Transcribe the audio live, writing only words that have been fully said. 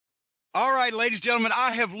All right, ladies and gentlemen,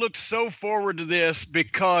 I have looked so forward to this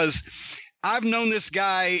because I've known this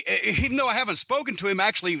guy, even though I haven't spoken to him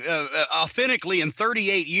actually authentically in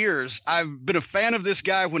 38 years. I've been a fan of this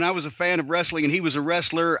guy when I was a fan of wrestling and he was a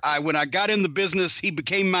wrestler. When I got in the business, he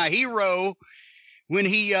became my hero when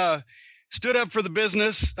he stood up for the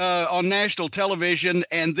business on national television.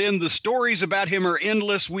 And then the stories about him are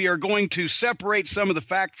endless. We are going to separate some of the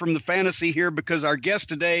fact from the fantasy here because our guest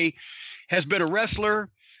today has been a wrestler,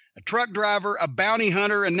 a truck driver, a bounty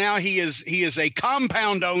hunter, and now he is a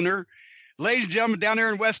compound owner. Ladies and gentlemen, down here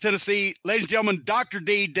in West Tennessee, ladies and gentlemen, Dr.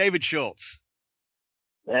 D, David Schultz.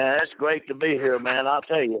 Yeah, it's great to be here, man. I'll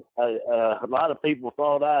tell you, a lot of people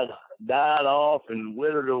thought I'd died off and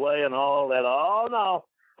withered away and all that. Oh, no,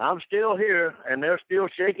 I'm still here, and they're still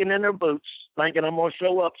shaking in their boots, thinking I'm going to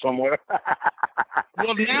show up somewhere.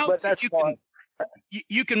 Well, now but that's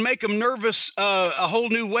you can make them nervous a whole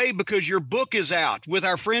new way because your book is out with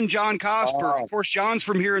our friend John Cosper. Of course, John's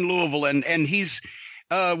from here in Louisville, and he's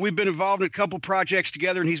we've been involved in a couple projects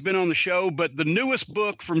together, and he's been on the show. But the newest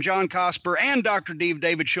book from John Cosper and Dr. D,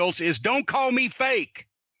 David Schultz, is "Don't Call Me Fake."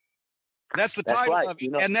 That's the title of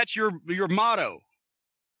it, and that's your motto.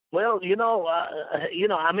 Well,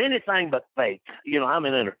 I'm anything but fake. I'm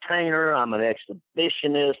an entertainer. I'm an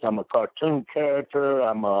exhibitionist. I'm a cartoon character.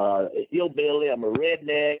 I'm a hillbilly. I'm a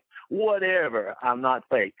redneck. Whatever. I'm not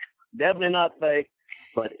fake. Definitely not fake,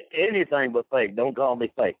 but anything but fake. Don't call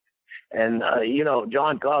me fake. And,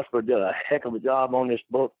 John Cosper did a heck of a job on this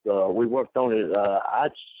book. We worked on it,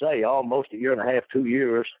 I'd say, almost a year and a half, 2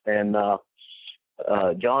 years. And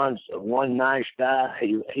John's one nice guy.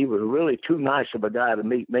 He was really too nice of a guy to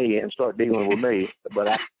meet me and start dealing with me. But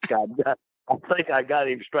I think I got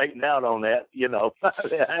him straightened out on that.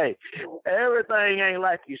 Hey, everything ain't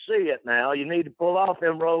like you see it now. You need to pull off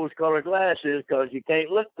them rose-colored glasses because you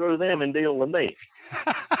can't look through them and deal with me.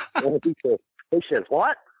 He said,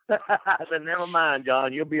 what? I said, never mind,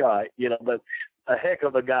 John, you'll be all right. But a heck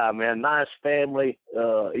of a guy, man. Nice family,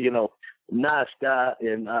 nice guy.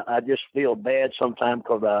 And I just feel bad sometimes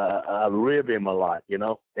because I rib him a lot,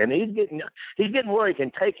 and he's getting where he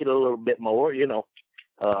can take it a little bit more,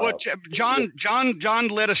 Well, John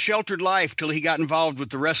led a sheltered life till he got involved with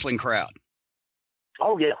the wrestling crowd.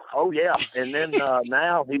 Oh yeah. And then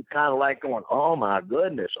now he's kind of like going, oh my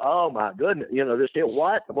goodness. This here,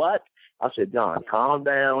 what? I said, John, calm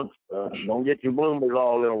down. Don't get your bloomers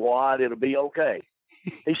all in a wad. It'll be okay.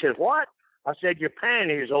 He said, what? I said, your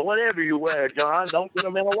panties or whatever you wear, John, don't get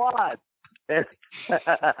them in a wad. A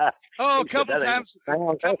couple times.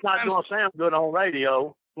 That's not going to sound good on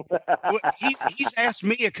radio. Well, he's asked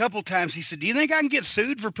me a couple times. He said, do you think I can get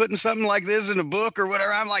sued for putting something like this in a book or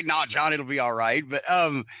whatever? I'm like, no, John, it'll be all right.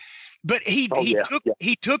 But he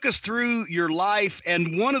took us through your life.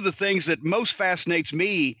 And one of the things that most fascinates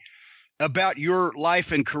me about your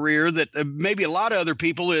life and career that maybe a lot of other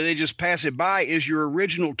people, they just pass it by, is your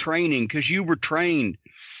original training. Because you were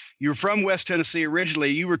from West Tennessee originally.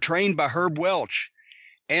 You were trained by Herb Welch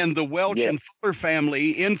and the Welch and Fuller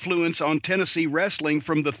family influence on Tennessee wrestling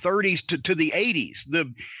from the 30s to the 80s.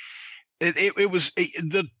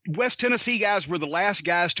 The West Tennessee guys were the last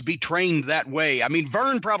guys to be trained that way. I mean,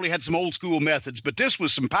 Vern probably had some old school methods, but this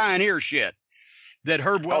was some pioneer shit that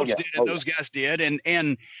Herb Welch did and those guys did.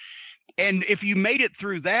 And if you made it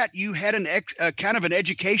through that, you had kind of an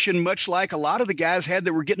education, much like a lot of the guys had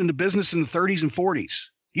that were getting into business in the 30s and 40s.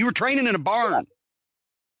 You were training in a barn.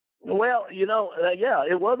 Well,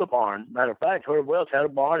 it was a barn. Matter of fact, Herb Welch had a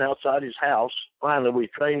barn outside his house. Finally, we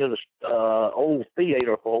trained in an old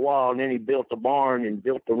theater for a while, and then he built the barn and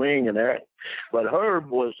built the ring and there. But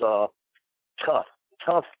Herb was a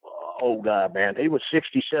tough old guy, man. He was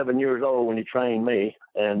 67 years old when he trained me,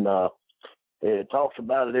 and it talks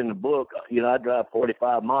about it in the book. I'd drive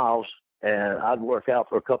 45 miles, and I'd work out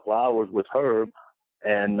for a couple of hours with Herb,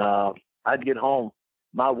 and I'd get home.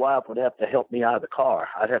 My wife would have to help me out of the car.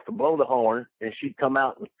 I'd have to blow the horn, and she'd come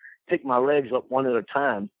out and pick my legs up one at a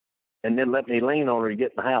time and then let me lean on her to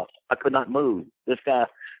get in the house. I could not move. This guy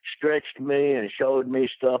stretched me and showed me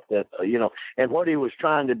stuff that, and what he was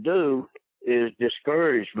trying to do is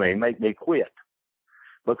discourage me, make me quit.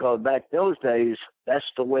 Because back those days,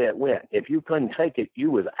 that's the way it went. If you couldn't take it,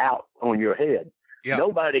 you was out on your head. Yeah.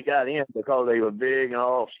 Nobody got in because they were big and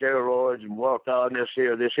all steroids and walked on this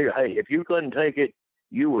here. Hey, if you couldn't take it,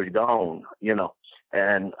 you was gone,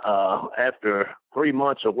 And after 3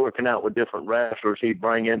 months of working out with different wrestlers, he'd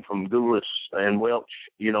bring in from Goulas and Welch,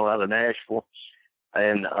 out of Nashville.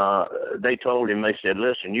 And they told him, they said,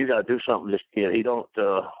 listen, you got to do something to this kid. He don't,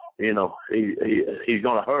 he's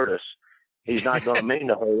going to hurt us. He's not going to mean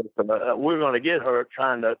to hurt us. We're going to get hurt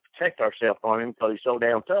trying to protect ourselves from him because he's so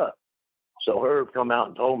damn tough. So Herb come out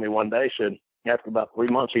and told me one day, said, after about 3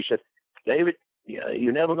 months, he said, David,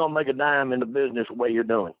 you're never going to make a dime in the business the way you're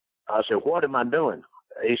doing. I said, what am I doing?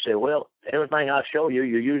 He said, well, everything I show you,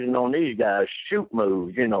 you're using on these guys, shoot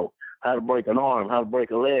moves, you know, how to break an arm, how to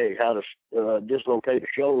break a leg, how to dislocate a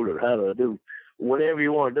shoulder, how to do whatever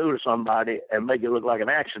you want to do to somebody and make it look like an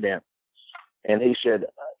accident. And he said,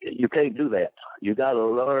 you can't do that. You got to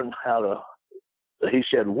learn how to, he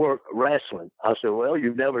said, work wrestling. I said, well,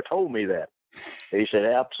 you've never told me that. He said,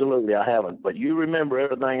 absolutely, I haven't. But you remember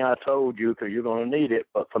everything I told you because you're going to need it.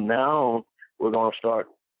 But from now on, we're going to start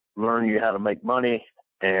learning you how to make money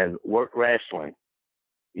and work wrestling,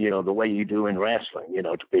 you know, the way you do in wrestling, you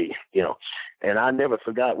know, to be, you know. And I never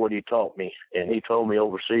forgot what he taught me. And he told me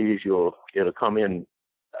overseas, it'll come in.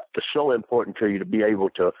 It's so important to you to be able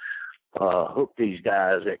to hook these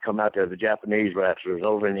guys that come out there, the Japanese wrestlers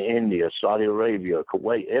over in India, Saudi Arabia,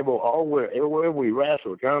 Kuwait, everywhere we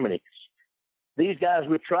wrestle, Germany. These guys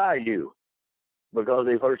would try you because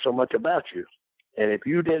they've heard so much about you. And if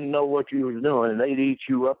you didn't know what you was doing, they'd eat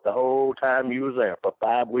you up the whole time you was there for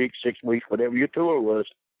 5 weeks, 6 weeks, whatever your tour was.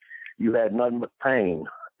 You had nothing but pain,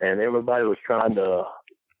 and everybody was trying to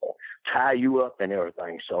tie you up and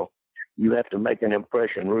everything. So you have to make an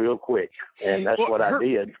impression real quick, and that's what I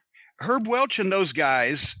did. Herb Welch and those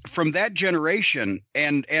guys from that generation,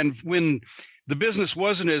 and when the business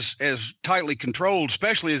wasn't as tightly controlled,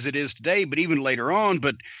 especially as it is today, but even later on,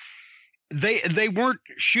 but they weren't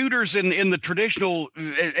shooters in the traditional,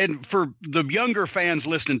 and for the younger fans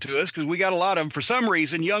listening to us, because we got a lot of them, for some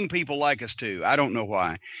reason, young people like us too. I don't know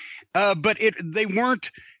why. But they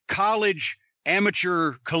weren't college,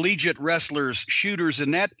 amateur, collegiate wrestlers, shooters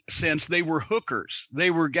in that sense. They were hookers. They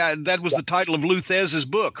were guys. That was the title of Lou Thesz's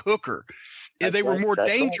book, Hooker. They were more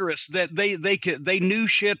dangerous. That they knew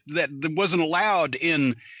shit that wasn't allowed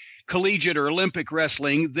in collegiate or Olympic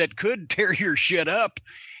wrestling that could tear your shit up,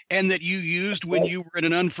 and that you used when you were in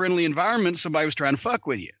an unfriendly environment. Somebody was trying to fuck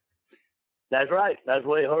with you. That's right. That's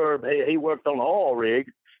why Herb, he worked on the oil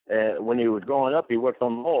rig. When he was growing up, he worked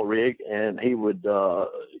on the oil rig, and he would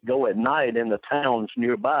go at night in the towns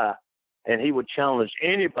nearby, and he would challenge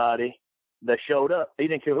anybody that showed up. He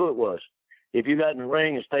didn't care who it was. If you got in the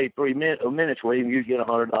ring and stayed 3 minutes with him, you'd get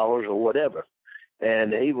 $100 or whatever.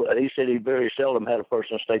 And he said he very seldom had a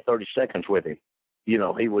person stay 30 seconds with him. You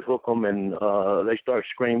know, he would hook them, and they start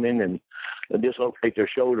screaming and dislocate their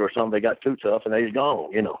shoulder or something. They got too tough, and they's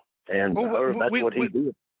gone, you know. And that's what he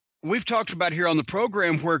did. We've talked about here on the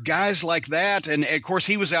program where guys like that, and of course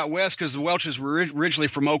he was out west because the Welches were originally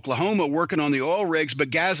from Oklahoma working on the oil rigs,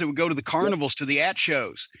 but guys that would go to the carnivals, to the at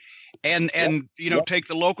shows, and take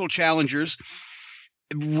the local challengers.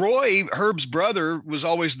 Roy, Herb's brother, was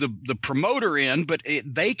always the promoter in, but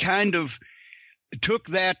they kind of took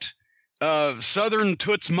that Southern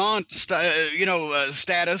Toots Montt,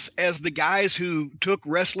 status as the guys who took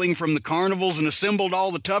wrestling from the carnivals and assembled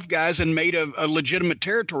all the tough guys and made a legitimate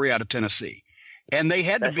territory out of Tennessee. And they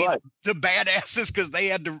had to be the badasses because they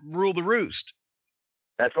had to rule the roost.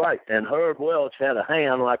 That's right. And Herb Welch had a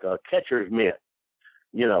hand like a catcher's mitt.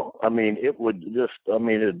 You know, I mean,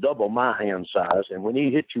 it'd double my hand size. And when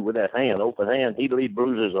he hit you with that hand, open hand, he'd leave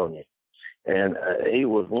bruises on you. And he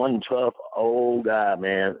was one tough old guy,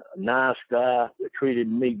 man. Nice guy.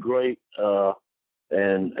 Treated me great.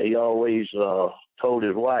 And he always told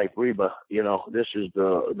his wife, Reba, you know, this is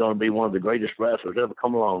going to be one of the greatest wrestlers ever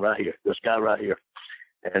come along right here. This guy right here.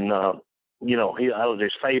 And, I was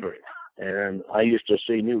his favorite. And I used to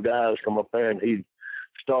see new guys come up there, and he'd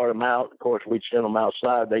start them out. Of course, we'd send them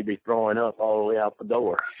outside. They'd be throwing up all the way out the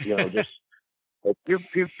door. You know, just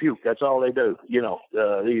puke, puke, puke. That's all they do. You know,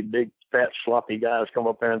 these big, fat, sloppy guys come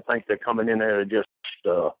up there and think they're coming in there to just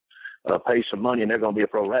pay some money and they're going to be a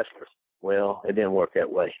pro wrestler. Well, it didn't work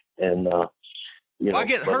that way. And, I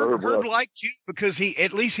get Herb liked you because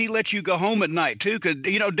he let you go home at night too. Cause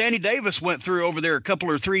Danny Davis went through over there a couple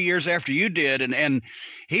or 3 years after you did. And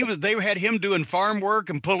they had him doing farm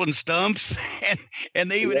work and pulling stumps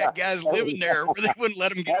and they even had guys living there where they wouldn't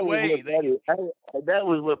let him get away. That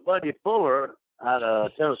was with Buddy Fuller out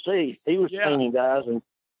of Tennessee. He was training guys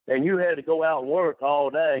and you had to go out and work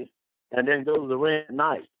all day and then go to the ring at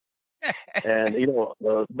night. And,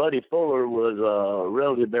 Buddy Fuller was a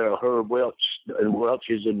relative there of Herb Welch and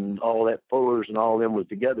Welch's and all that Fullers and all of them was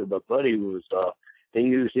together. But Buddy was, he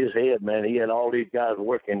used his head, man. He had all these guys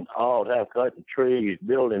working all the time, cutting trees,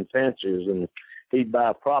 building fences, and he'd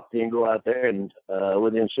buy property and go out there and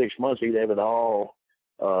within 6 months he'd have it all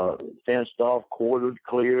fenced off, quartered,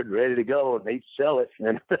 cleared, ready to go, and he'd sell it.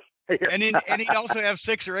 And he'd also have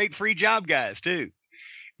 6 or 8 free job guys too.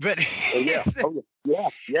 But yeah, yeah.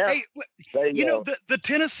 Hey, the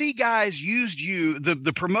Tennessee guys used you,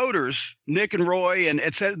 the promoters, Nick and Roy, and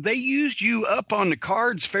it said they used you up on the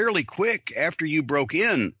cards fairly quick after you broke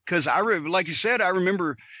in. Because like you said, I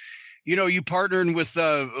remember, you partnering with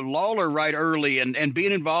Lawler right early and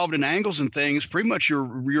being involved in angles and things pretty much your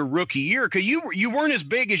rookie year. Because you weren't as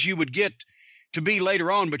big as you would get to be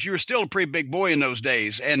later on, but you were still a pretty big boy in those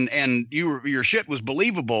days, and your shit was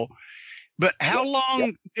believable. But how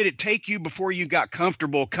long did it take you before you got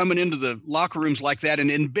comfortable coming into the locker rooms like that? And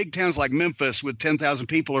in big towns like Memphis with 10,000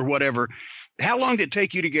 people or whatever, how long did it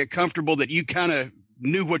take you to get comfortable that you kind of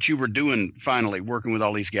knew what you were doing finally working with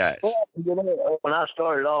all these guys? Well, when I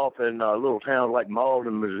started off in little towns like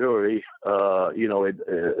Malden, Missouri,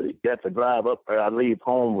 you got to drive up there. I'd leave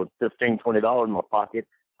home with $15, $20 in my pocket.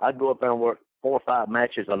 I'd go up there and work 4 or 5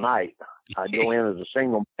 matches a night. I'd go in as a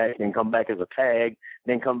single match and come back as a tag,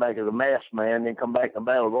 then come back as a masked man, then come back to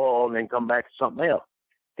Battle Royal, and then come back to something else.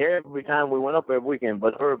 Every time we went up every weekend,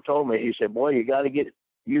 but Herb told me, he said, boy, you got to get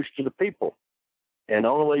used to the people. And the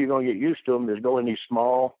only way you're going to get used to them is go in these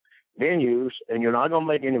small venues, and you're not going to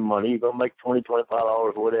make any money. You're going to make $20, $25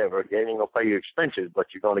 or whatever. They ain't going to pay your expenses, but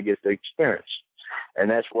you're going to get the experience. And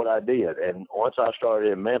that's what I did. And once I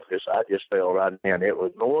started in Memphis, I just fell right in. It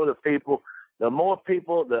was more the people. The more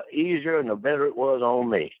people, the easier and the better it was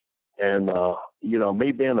on me. And,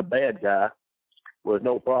 me being a bad guy was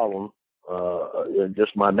no problem.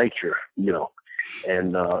 Just my nature,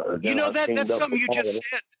 And, that's something you just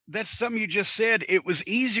said. That's something you just said. It was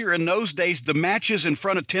easier in those days. The matches in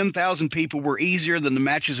front of 10,000 people were easier than the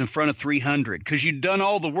matches in front of 300 because you'd done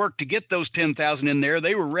all the work to get those 10,000 in there.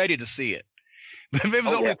 They were ready to see it. But if it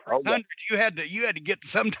was only 300, you had to get.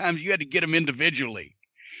 Sometimes you had to get them individually.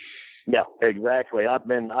 Yeah, exactly. I've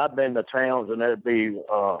been to towns and there'd be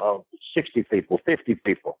 60 people, 50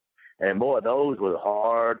 people, and boy, those were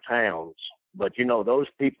hard towns. But those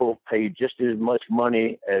people paid just as much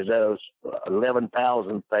money as those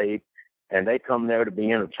 11,000 paid, and they come there to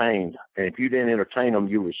be entertained. And if you didn't entertain them,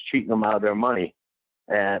 you was cheating them out of their money.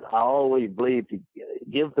 And I always believed to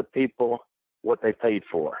give the people what they paid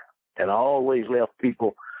for, and I always left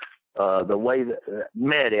people the way that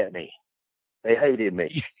mad at me. They hated me.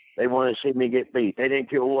 They wanted to see me get beat. They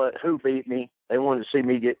didn't care who beat me. They wanted to see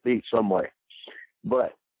me get beat some way.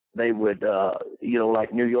 But they would,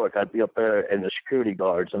 like New York, I'd be up there and the security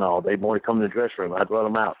guards and all. They'd want to come to the dressing room. I'd run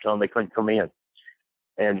them out, tell them they couldn't come in.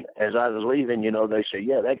 And as I was leaving, they say,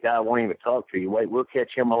 yeah, that guy won't even talk to you. Wait, we'll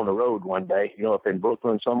catch him on the road one day, up in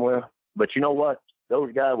Brooklyn somewhere. But you know what?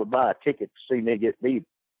 Those guys would buy a ticket to see me get beat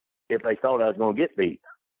if they thought I was going to get beat.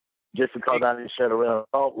 Just because I didn't sit around and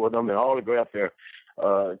talk with them and autograph their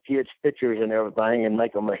kids' pictures and everything and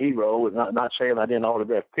make them a hero. Not saying I didn't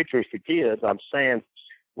autograph pictures to kids. I'm saying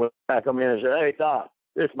when I come in and say, hey, Doc,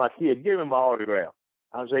 this is my kid. Give him my autograph.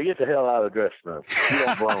 I say, get the hell out of the dressing room. You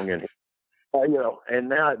don't belong in here. And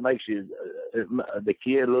now it makes the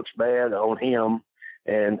kid looks bad on him,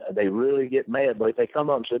 and they really get mad. But if they come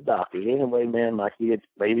up and say, Doc, is there any way, man, my kid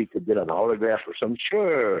maybe could get an autograph or something?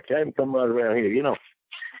 Sure, tell him to come right around here,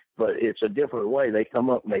 But it's a different way. They come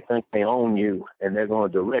up and they think they own you, and they're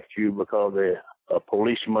going to direct you because they're a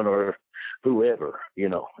policeman or whoever,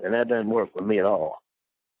 and that doesn't work for me at all.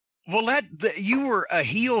 Well, you were a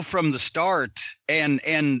heel from the start, and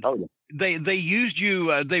they used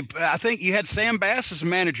you. I think you had Sam Bass as a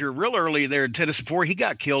manager real early there in Tennessee before he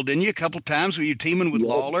got killed, didn't you? A couple of times when you teaming with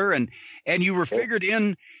Lawler, and you were figured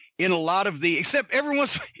in a lot of the. Except every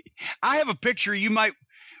once, I have a picture you might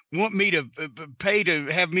want me to pay to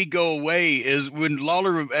have me go away is when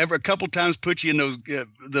Lawler a couple times put you in those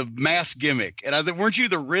the mask gimmick, and weren't you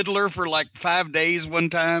the Riddler for like 5 days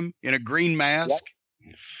one time in a green mask?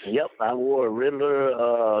 Yep, I wore a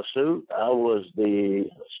Riddler suit. I was the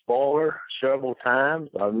spoiler several times.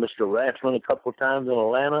 I was Mr. Wrestling a couple of times in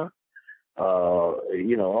Atlanta.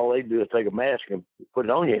 All they do is take a mask and put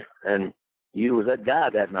it on you, and you was that guy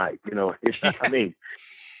that night.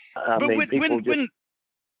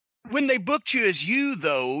 When they booked you as you,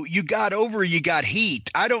 though, you got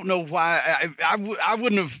heat. I don't know why. I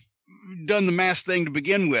wouldn't have done the mask thing to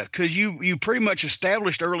begin with, because you pretty much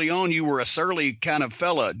established early on you were a surly kind of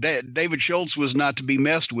fella. David Schultz was not to be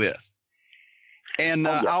messed with. And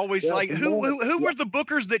I always who were the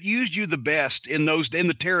bookers that used you the best in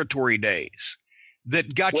the territory days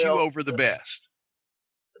that got you over the best?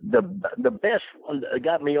 The best one that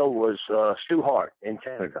got me over was Stu Hart in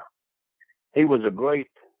Canada. He was a great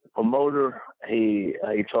promoter. He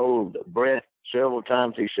told Brett several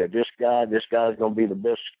times, he said, this guy's going to be the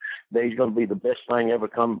best. He's going to be the best thing ever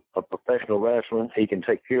come of professional wrestling. He can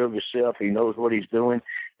take care of himself. He knows what he's doing,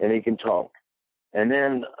 and he can talk. And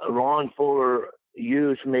then Ron Fuller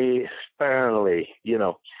used me sparingly, you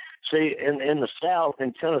know. See, in the South,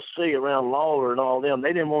 in Tennessee, around Lawler and all them,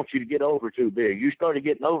 they didn't want you to get over too big. You started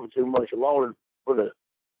getting over too much, Lawler put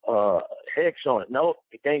a hex on it. No,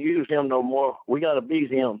 you can't use him no more. We got to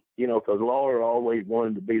beat him, you know, because Lawler always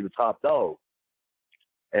wanted to be the top dog.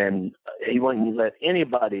 And he wouldn't let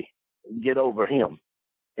anybody get over him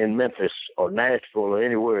in Memphis or Nashville or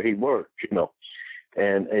anywhere he worked, you know.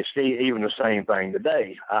 And see, even the same thing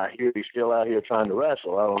today. I hear he's still out here trying to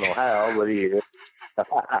wrestle. I don't know how, but he is.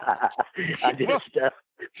 I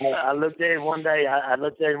looked at him one day. I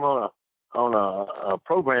looked at him on a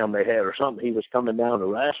program they had or something. He was coming down to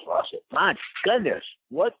wrestle. I said, "My goodness,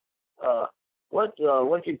 what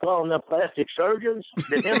you calling them, plastic surgeons?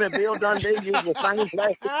 Did him and Bill Dundee use the same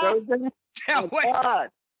plastic surgeon? Oh, God,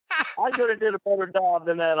 I could have did a better job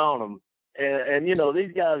than that on them." And you know,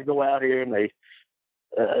 these guys go out here and they.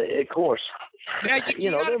 Of course, yeah,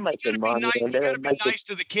 they're making money. You got to be nice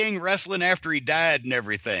to the king wrestling after he died and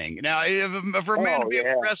everything. Now, for a man to be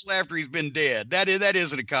able to wrestle after he's been dead, that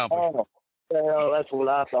is an accomplishment. Oh, well, that's what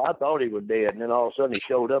I thought. I thought he was dead, and then all of a sudden he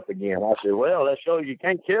showed up again. I said, "Well, that shows you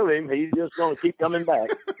can't kill him. He's just going to keep coming back."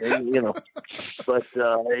 And, you know, but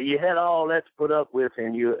you had all that to put up with,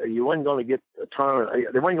 and you weren't going to get a turn.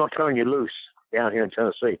 They weren't going to turn you loose down here in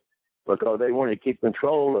Tennessee, because they wanted to keep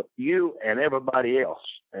control of you and everybody else.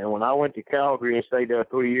 And when I went to Calgary and stayed there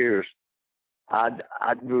 3 years, I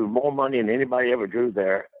drew more money than anybody ever drew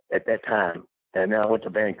there at that time. And then I went to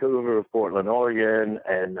Vancouver, Portland, Oregon,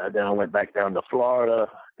 and then I went back down to Florida.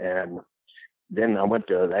 And then I went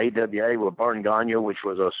to the AWA with Vern Gagne, which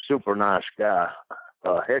was a super nice guy,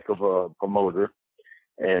 a heck of a promoter,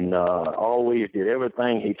 and always did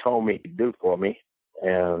everything he told me to do for me.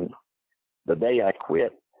 And the day I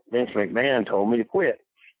quit, Vince McMahon told me to quit.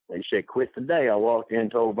 He said, "Quit today." I walked in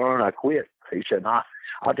and told Vern I quit. He said, "I'll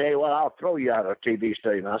tell you what, I'll throw you out of a TV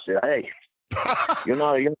station." I said, "Hey, you're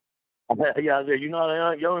not a young, you're not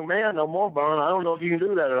a young man no more, Vern. I don't know if you can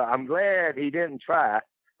do that." I'm glad he didn't try,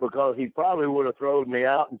 because he probably would have thrown me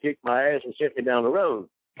out and kicked my ass and sent me down the road.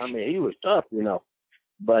 I mean, he was tough, you know.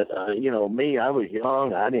 But, you know, me, I was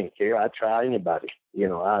young. I didn't care. I'd try anybody. You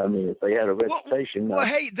know, I mean, if they had a reputation. Well,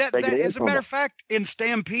 hey, that as a matter of fact, in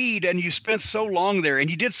Stampede, and you spent so long there, and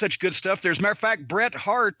you did such good stuff there. As a matter of fact, Bret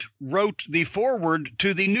Hart wrote the foreword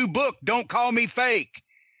to the new book, "Don't Call Me Fake,"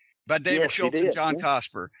 by David Schultz and John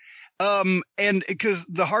Cosper. And because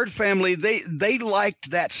the Hart family, they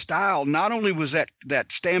liked that style. Not only was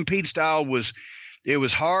that Stampede style was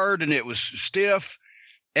hard and it was stiff,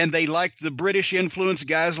 and they liked the British influence,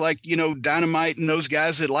 guys like, you know, Dynamite and those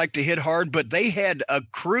guys that like to hit hard, but they had a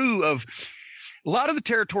crew of, a lot of the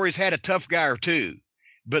territories had a tough guy or two,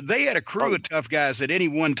 but they had a crew of tough guys at any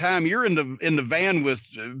one time. You're in the van with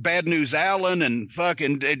Bad News Allen and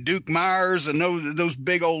fucking Duke Myers and those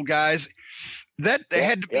big old guys. That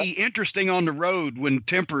had to be interesting on the road when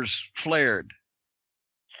tempers flared.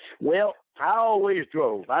 Well, I always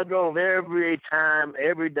drove. I drove every time,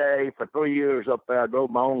 every day for 3 years up there. I drove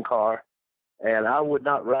my own car, and I would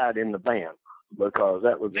not ride in the van because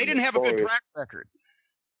that was. They didn't have a good track record.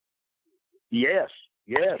 Yes.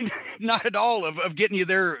 Not at all of getting you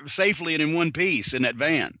there safely and in one piece in that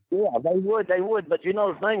van. Yeah, they would. But you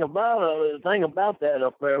know, the thing about that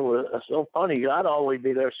up there was so funny. I'd always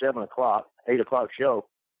be there 7 o'clock, 8 o'clock show.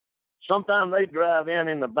 Sometimes they'd drive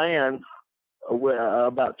in the van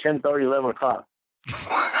about 10:30, 11 o'clock.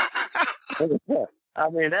 I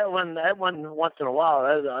mean, that one once in a while.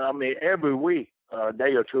 I mean, every week, a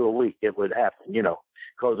day or two a week, it would happen, you know,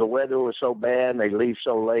 because the weather was so bad and they leave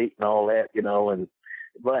so late and all that, you know.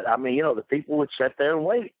 But I mean, you know, the people would sit there and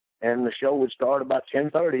wait, and the show would start about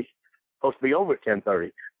 10:30. Supposed to be over at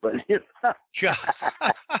 10:30, but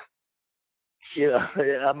you know,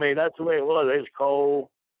 I mean, that's the way it was. It was cold,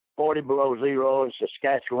 40 below zero in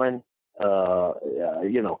Saskatchewan.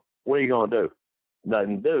 You know, what are you going to do?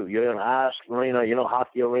 Nothing to do. You're in an ice arena, you know,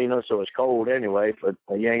 hockey arena, so it's cold anyway, but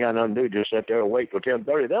you ain't got nothing to do. Just sit there and wait till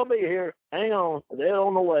 10:30. They'll be here. Hang on. They're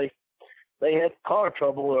on the way. They had car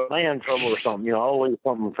trouble or land trouble or something, you know, always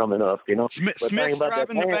something coming up, you know. Smith's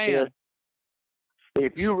driving the van.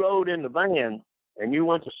 If you rode in the van and you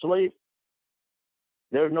went to sleep,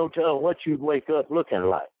 there's no telling what you'd wake up looking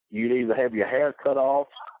like. You'd either have your hair cut off,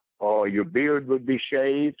 or your beard would be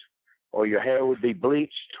shaved, or your hair would be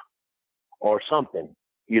bleached, or something,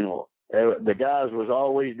 you know. The guys was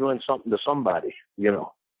always doing something to somebody, you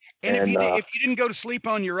know. And if you didn't go to sleep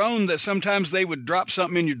on your own, that sometimes they would drop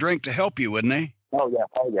something in your drink to help you, wouldn't they? Oh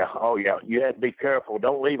yeah. You had to be careful.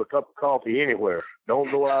 Don't leave a cup of coffee anywhere. Don't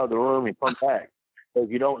go out of the room and come back, because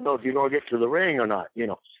you don't know if you're going to get to the ring or not, you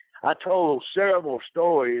know. I told several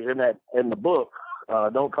stories in the book,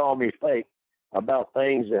 Don't Call Me Fake, about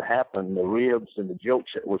things that happened, the ribs and the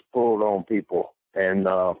jokes that was pulled on people. And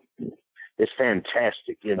it's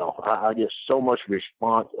fantastic, you know. I get so much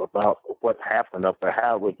response about what happened up there,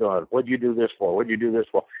 how it was done. What'd you do this for? What'd you do this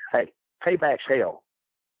for? Hey, payback's hell.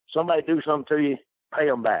 Somebody do something to you, pay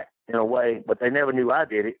them back in a way, but they never knew I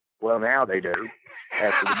did it. Well, now they do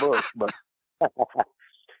after the book, but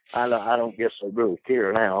I don't guess they really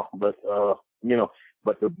care now. But you know,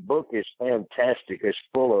 but the book is fantastic. It's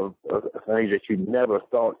full of things that you never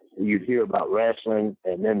thought you'd hear about wrestling,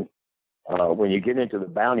 and then when you get into the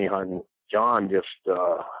bounty hunting, John just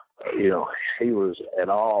you know, he was at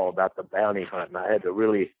all about the bounty hunting. I had to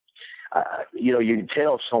really, you know, you can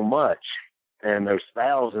tell so much. And there's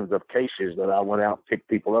thousands of cases that I went out and picked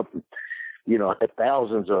people up. And, you know, had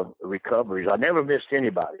thousands of recoveries. I never missed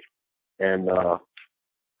anybody. And,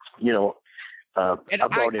 you know, I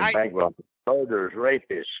brought in bank robbers, murderers,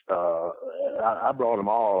 rapists. I brought them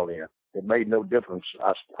all in. It made no difference.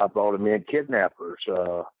 I brought them in, kidnappers.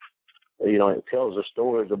 You know, it tells the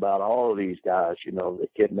stories about all of these guys. You know, the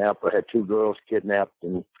kidnapper had 2 girls kidnapped,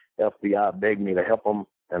 and FBI begged me to help them,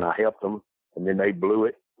 and I helped them, and then they blew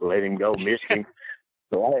it. Let him go, missed him.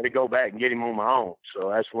 So I had to go back and get him on my own. So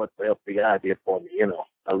that's what the FBI did for me. You know,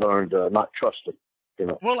 I learned not trust him. You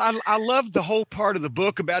know. Well, I love the whole part of the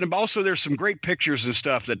book about him. Also, there's some great pictures and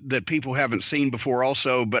stuff that people haven't seen before.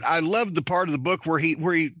 Also, but I love the part of the book where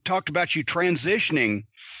he talked about you transitioning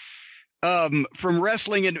from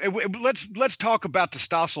wrestling, and let's talk about the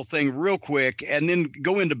Stossel thing real quick, and then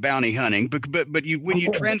go into bounty hunting. But when you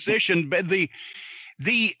transitioned,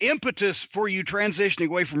 the impetus for you transitioning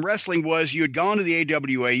away from wrestling was you had gone to the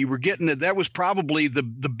AWA. You were getting that was probably the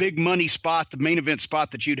big money spot, the main event spot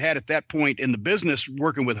that you'd had at that point in the business,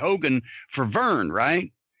 working with Hogan for Vern,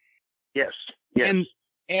 right? Yes. And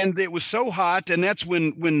it was so hot, and that's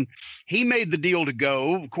when he made the deal to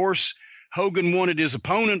go. Of course, Hogan wanted his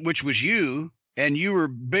opponent, which was you, and you were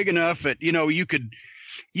big enough that, you know, you could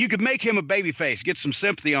make him a babyface, get some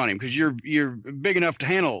sympathy on him, because you're big enough to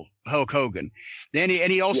handle Hulk Hogan. Then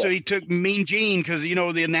he also he took Mean Gene, because, you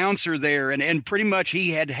know, the announcer there, and pretty much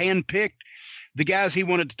he had handpicked the guys he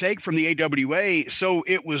wanted to take from the AWA. So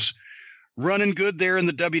it was running good there in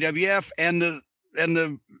the WWF, and the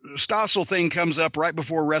Stossel thing comes up right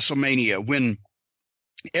before WrestleMania, when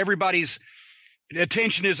everybody's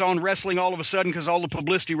attention is on wrestling all of a sudden because all the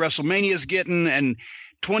publicity WrestleMania is getting, and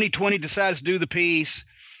 2020 decides to do the piece.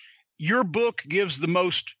 Your book gives the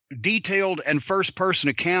most detailed and first-person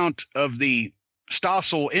account of the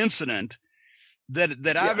Stossel incident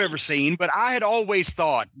that I've ever seen. But I had always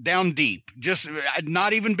thought, down deep, just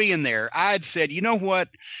not even being there, I had said, you know what?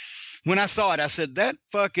 When I saw it, I said, that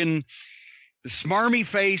fucking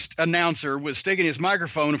smarmy-faced announcer was sticking his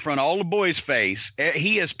microphone in front of all the boys' face.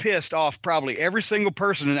 He has pissed off probably every single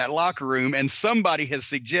person in that locker room, and somebody has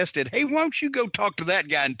suggested, hey, why don't you go talk to that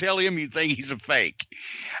guy and tell him you think he's a fake?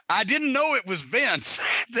 I didn't know it was Vince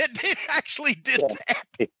that actually did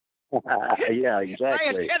that. Yeah,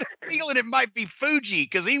 exactly. I had a feeling it might be Fuji,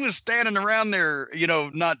 because he was standing around there, you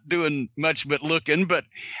know, not doing much but looking, but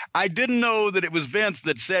I didn't know that it was Vince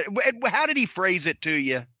that said. How did he phrase it to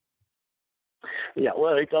you? Yeah,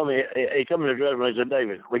 well, he told me, he come in the dressing room and said,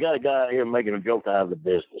 David, we got a guy out here making a joke out of the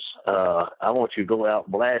business. I want you to go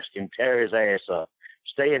out, blast him, tear his ass up,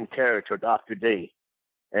 stay in character, Dr. D,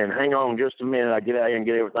 and hang on just a minute. I get out here and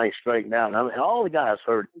get everything straightened out. And I mean, all the guys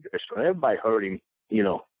heard, everybody heard him, you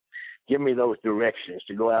know, give me those directions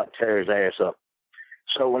to go out and tear his ass up.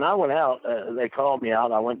 So when I went out, they called me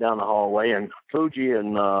out. I went down the hallway, and Fuji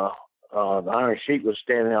and the Iron Sheik was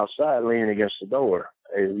standing outside leaning against the door.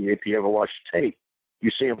 If you ever watch the tape,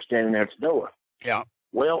 you see him standing there at the door. Yeah.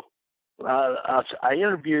 Well, I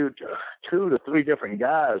interviewed 2 to 3 different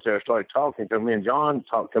guys there, started talking to me, and John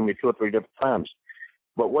talked to me 2 or 3 different times.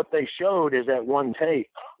 But what they showed is that one tape.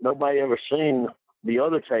 Nobody ever seen the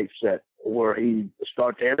other tapes that where he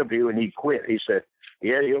started the interview and he quit. He said,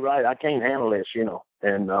 yeah, you're right. I can't handle this, you know.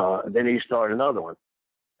 And then he started another one.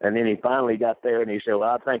 And then he finally got there and he said, well,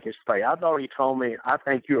 I think it's fake. I thought he told me, I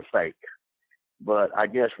think you're fake. But I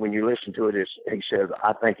guess when you listen to it, he says,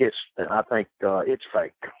 I think it's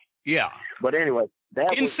fake. Yeah. But anyway,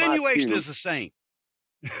 that insinuation is a saint.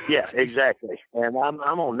 Yeah, exactly. And I'm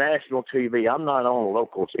on national TV. I'm not on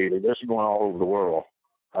local TV. This is going all over the world.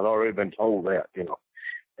 I've already been told that, you know.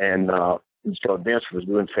 And so Vince was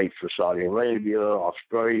doing tapes for Saudi Arabia,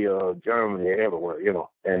 Australia, Germany, everywhere, you know.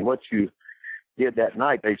 And what you did that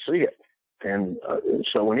night, they see it. And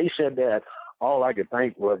so when he said that, all I could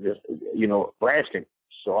think was just, you know, blast him.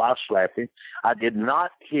 So I slapped him. I did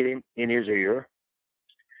not hit him in his ear.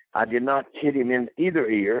 I did not hit him in either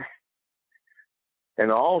ear.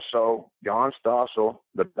 And also, John Stossel,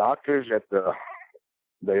 the doctors at the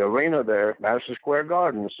arena there, Madison Square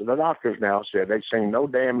Garden, so the doctors now said they'd seen no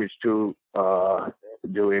damage to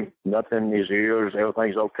him, nothing in his ears,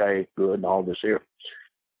 everything's okay, good, and all this here.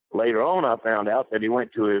 Later on, I found out that he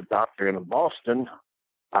went to a doctor in Boston.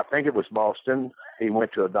 I think it was Boston. He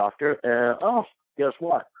went to a doctor, and guess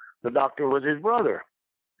what? The doctor was his brother.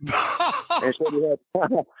 And said he had,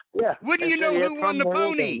 yeah. Wouldn't you know who won the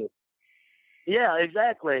pony? Yeah,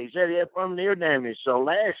 exactly. He said he had permanent ear damage. So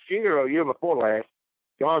last year or year before last,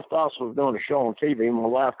 John Stossel was doing a show on TV. My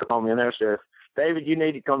wife called me in there and said, David, you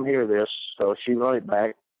need to come hear this. So she run it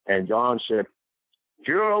back, and John said,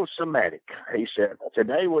 Jurosomatic. He said,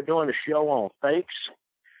 today we're doing a show on fakes,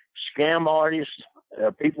 scam artists,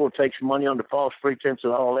 people who takes money under false pretense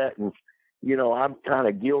and all that. And, you know, I'm kind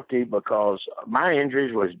of guilty because my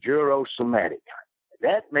injuries was jurosomatic.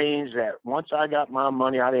 That means that once I got my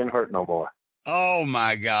money, I didn't hurt no more. Oh,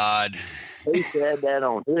 my God. He said that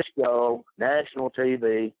on his show, national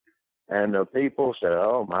TV, and the people said,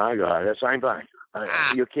 oh, my God, that's the same thing.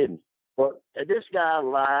 You're kidding. But this guy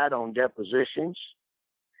lied on depositions.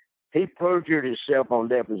 He perjured himself on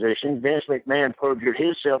depositions. Vince McMahon perjured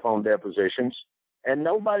himself on depositions, and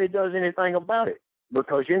nobody does anything about it.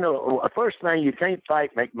 Because, you know, first thing, you can't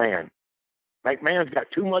fight McMahon. McMahon's got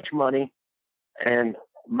too much money, and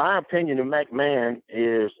my opinion of McMahon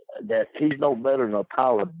is that he's no better than a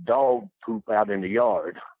pile of dog poop out in the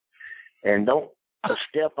yard. And don't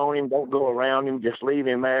step on him, don't go around him, just leave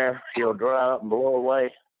him there. He'll dry up and blow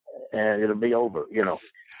away, and it'll be over, you know.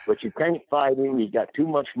 But you can't fight him. He's got too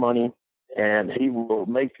much money, and he will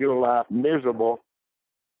make your life miserable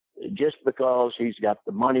just because he's got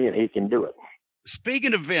the money and he can do it.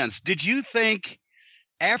 Speaking of Vince, did you think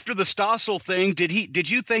after the Stossel thing, did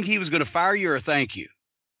you think he was going to fire you or thank you?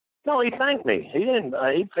 No, he thanked me. He didn't.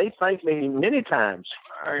 He thanked me many times.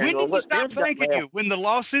 When did he stop thanking you? When the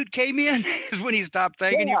lawsuit came in, is when he stopped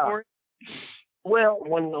thanking you for it? Well,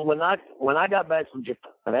 when I got back from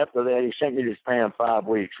Japan, after that, he sent me to Japan 5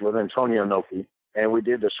 weeks with Antonio Inoki, and we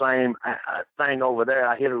did the same thing over there.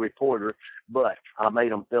 I hit a reporter, but I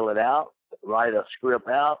made him fill it out, write a script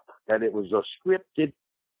out, that it was a scripted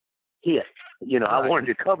hit. You know, right. I wanted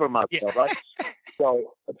to cover myself, right?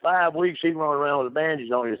 So 5 weeks, he run around with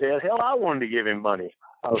bandages on his head. Hell, I wanted to give him money.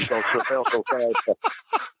 I was so fast.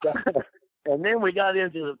 And then we got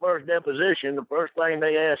into the first deposition. The first thing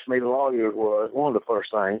they asked me, the lawyers, was, one of the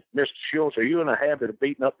first things, Mr. Schultz, are you in the habit of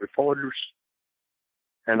beating up reporters?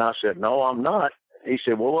 And I said, no, I'm not. He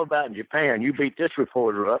said, well, what about in Japan? You beat this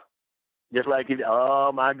reporter up just like he did.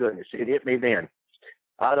 Oh, my goodness. It hit me then.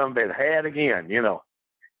 I done been had again, you know.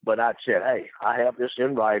 But I said, hey, I have this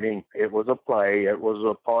in writing. It was a play. It was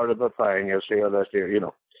a part of the thing. That's here, you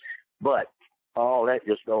know. But all that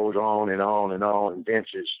just goes on and on and on. And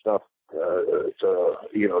Vince's stuff,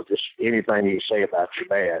 you know, just anything he say about you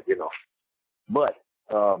bad, you know. But,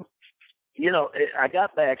 you know, I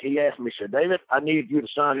got back. He asked me, he said, David, I need you to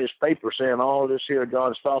sign this paper saying all this here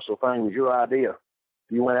John Stossel thing was your idea.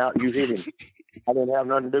 You went out and you hit him. I didn't have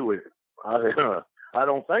nothing to do with it. I said, I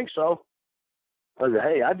don't think so. I said,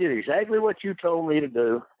 hey, I did exactly what you told me to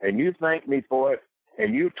do, and you thanked me for it,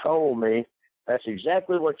 and you told me that's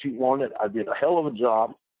exactly what you wanted. I did a hell of a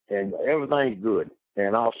job, and everything's good.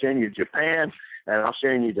 And I'll send you to Japan, and I'll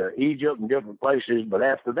send you to Egypt and different places. But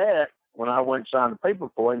after that, when I went and signed the paper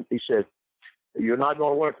for him, he said, you're not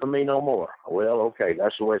going to work for me no more. Well, okay,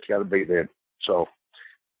 that's the way it's got to be then. So,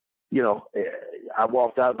 you know, I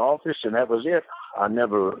walked out of the office, and that was it. I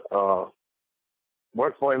never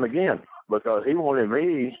worked for him again because he wanted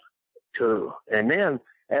me to. And then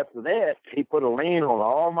after that, he put a lien on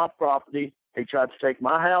all my property. He tried to take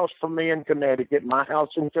my house from me in Connecticut, my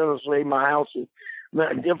house in Tennessee, my house in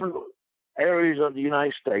different areas of the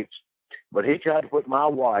United States. But he tried to put my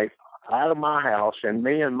wife out of my house and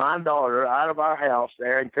me and my daughter out of our house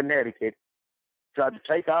there in Connecticut, tried to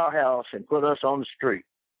take our house and put us on the street.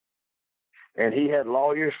 And he had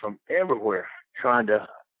lawyers from everywhere trying to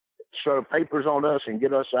serve papers on us and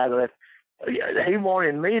get us out of that. He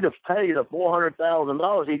wanted me to pay the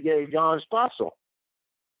 $400,000 he gave John Stossel.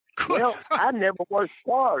 Well, I never was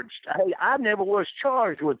charged. Hey, I never was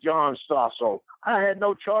charged with John Stossel. I had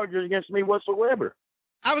no charges against me whatsoever.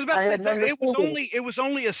 I was about to say it was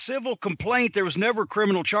only a civil complaint. There was never a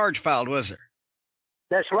criminal charge filed, was there?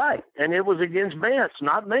 That's right, and it was against Vince,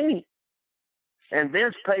 not me. And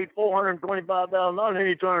Vince paid $425,000, and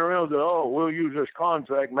he turned around and said, "Oh, we'll use this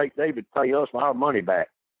contract, make David pay us our money back."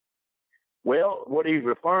 Well, what he's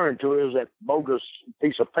referring to is that bogus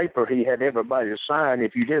piece of paper he had everybody to sign.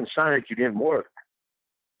 If you didn't sign it, you didn't work.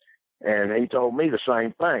 And he told me the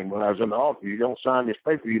same thing when I was in the office. You don't sign this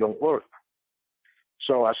paper, you don't work.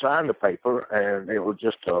 So I signed the paper, and it was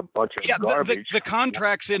just a bunch of garbage. The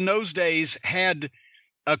contracts in those days had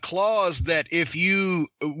a clause that if you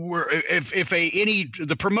were,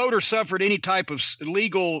 the promoter suffered any type of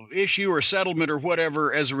legal issue or settlement or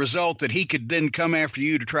whatever as a result, that he could then come after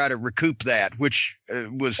you to try to recoup that, which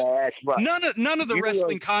was right. None of the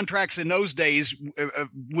wrestling contracts in those days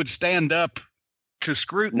would stand up to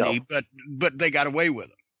scrutiny, but they got away with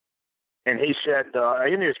it. And he said,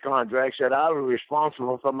 in his contract, said I was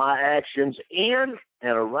responsible for my actions in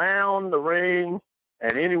and around the ring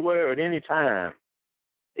and anywhere at any time.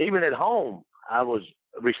 Even at home, I was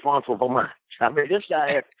responsible for mine. I mean, this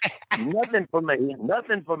guy had nothing for me,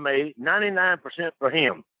 99% for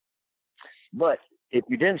him. But if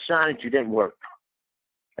you didn't sign it, you didn't work.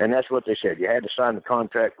 And that's what they said. You had to sign the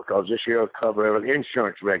contract because this year will cover the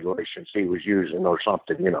insurance regulations he was using or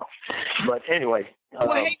something, you know. But anyway.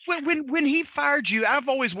 Well, hey, when he fired you, I've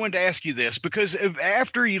always wanted to ask you this, because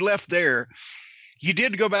after you left there, you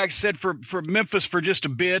did go back, said for Memphis for just a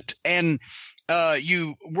bit, and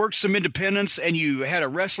you worked some independents, and you had a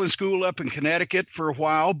wrestling school up in Connecticut for a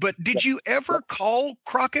while. But did you ever call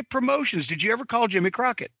Crockett Promotions? Did you ever call Jimmy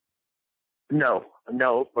Crockett? No,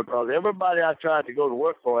 because everybody I tried to go to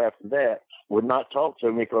work for after that would not talk to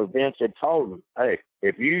me, because Vince had told them, hey,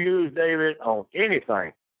 if you use David on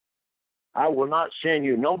anything, I will not send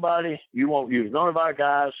you nobody. You won't use none of our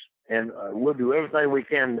guys, and we'll do everything we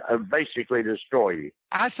can basically destroy you.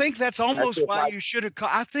 I think that's almost why you should have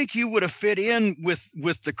called. I think you would have fit in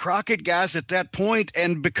with the Crockett guys at that point,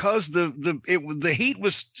 and because the heat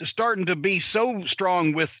was starting to be so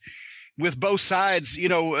strong with both sides, you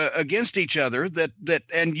know, against each other, that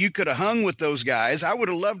and you could have hung with those guys. I would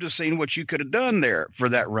have loved to have seen what you could have done there for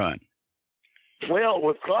that run. Well,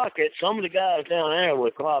 with Crockett, some of the guys down there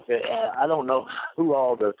with Crockett, I don't know who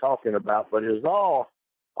all they're talking about, but it's all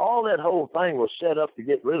that whole thing was set up to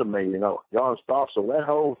get rid of me, you know. John Stossel, that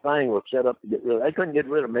whole thing was set up to get rid of me. They couldn't get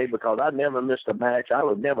rid of me because I never missed a match. I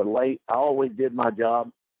was never late. I always did my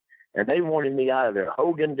job, and they wanted me out of there.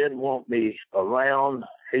 Hogan didn't want me around.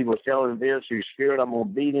 He was telling Vince he was scared I'm going to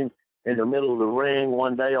beat him in the middle of the ring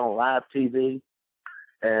one day on live TV.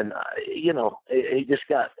 And, you know, he just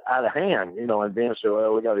got out of hand, you know, and Vince said,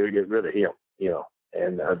 well, we got to get rid of him, you know.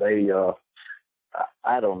 And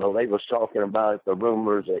I don't know, they was talking about the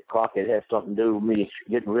rumors that Crockett had something to do with me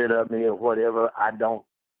getting rid of me or whatever. I don't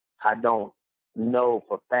know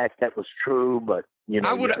for a fact that was true, but, you know.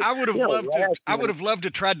 I would have loved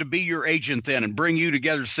to try to be your agent then and bring you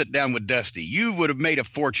together to sit down with Dusty. You would have made a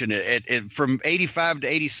fortune from 85 to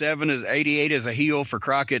 87 as 88 as a heel for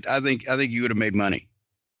Crockett. I think you would have made money.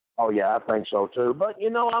 Oh, yeah, I think so, too. But,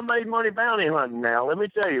 you know, I made money bounty hunting now. Let me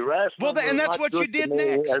tell you, wrestling. Well, and that's what you did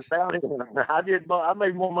next. Bounty I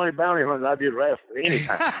made more money bounty hunting than I did wrestling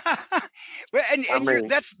anytime. Well, and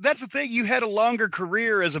that's the thing. You had a longer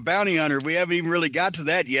career as a bounty hunter. We haven't even really got to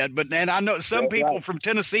that yet. But I know some people from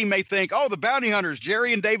Tennessee may think, oh, the bounty hunters,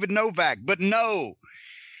 Jerry and David Novak. But no.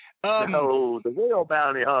 No, the real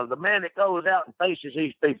bounty hunter, the man that goes out and faces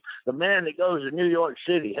these people, the man that goes to New York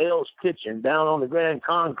City, Hell's Kitchen, down on the Grand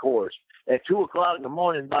Concourse at 2 o'clock in the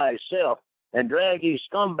morning by himself and drag these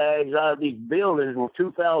scumbags out of these buildings with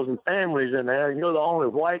 2,000 families in there, and you're the only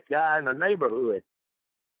white guy in the neighborhood.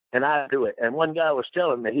 And I do it. And one guy was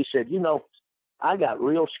telling me, he said, you know, I got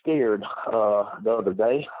real scared the other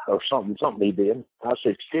day or something he did. I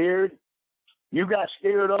said, scared? You got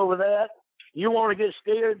scared over that? You want to get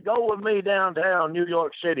scared? Go with me downtown New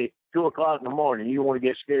York City, 2 o'clock in the morning. You want to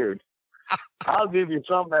get scared? I'll give you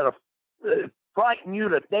something that'll frighten you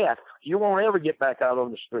to death. You won't ever get back out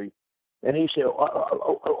on the street. And he said,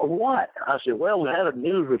 what? I said, well, we had a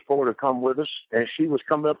news reporter come with us, and she was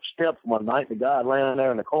coming up the steps one night. The guy laying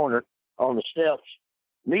there in the corner on the steps,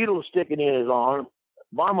 needle sticking in his arm,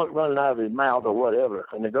 vomit running out of his mouth or whatever.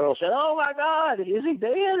 And the girl said, oh, my God, is he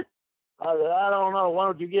dead? I said, I don't know. Why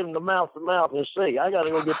don't you give him the mouth-to-mouth and see? I got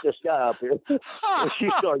to go get this guy up here. And she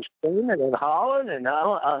started screaming and hollering. And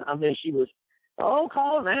I mean, she was, oh,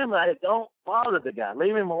 call an ambulance. Don't bother the guy.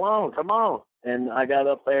 Leave him alone. Come on. And I got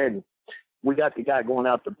up there, and we got the guy going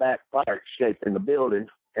out the back fire escape in the building.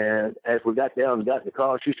 And as we got down and got in the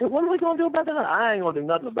car, she said, what are we going to do about that? I ain't going to do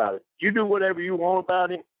nothing about it. You do whatever you want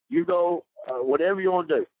about it. You go whatever you want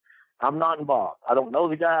to do. I'm not involved. I don't know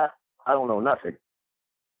the guy. I don't know nothing.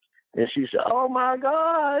 And she said, oh, my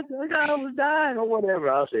God, the guy was dying or whatever.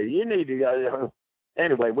 I said, you need to go.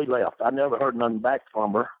 Anyway, we left. I never heard nothing back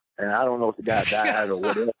from her, and I don't know if the guy died or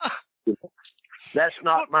whatever. That's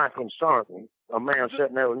not my concern. a man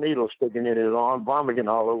sitting there with needles sticking in his arm, vomiting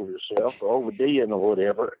all over himself, or ODing or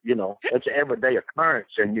whatever. You know, it's an everyday occurrence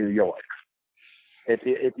in New York. If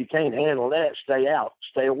you can't handle that, stay out,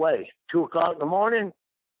 stay away. 2 o'clock in the morning,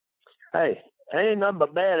 hey, ain't nothing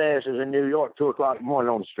but badasses in New York 2 o'clock in the morning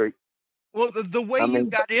on the street. Well, the way you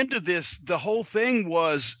got into this, the whole thing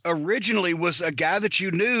was originally was a guy that you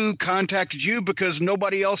knew contacted you because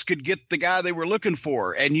nobody else could get the guy they were looking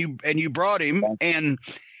for, and you brought him,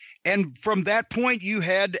 and from that point you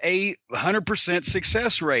had a 100%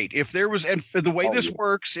 success rate. If there was, and the way this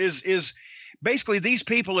works is basically these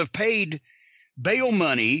people have paid bail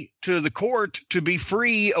money to the court to be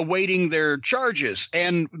free awaiting their charges,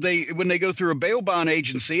 and when they go through a bail bond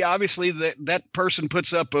agency, obviously that person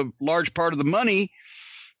puts up a large part of the money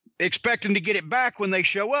expecting to get it back when they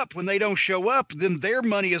show up. When they don't show up, then their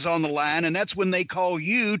money is on the line, and that's when they call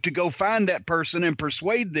you to go find that person and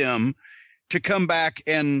persuade them to come back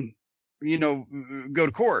and go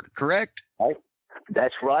to court. Correct? Right.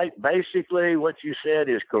 That's right. Basically what you said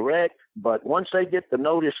is correct. But once they get the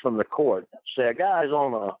notice from the court, say a guy's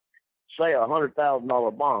on a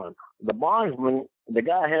 $100,000 bond, the bondsman, the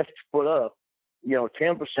guy has to put up, 10%,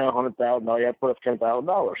 $100,000. You have to put up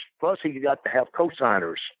 $10,000. Plus, he got to have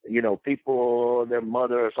co-signers, people, their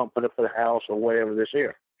mother or something up for the house or whatever this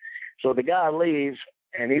is. So the guy leaves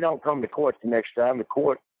and he don't come to court the next time. The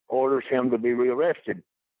court orders him to be rearrested.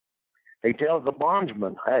 He tells the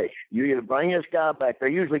bondsman, hey, you either bring this guy back.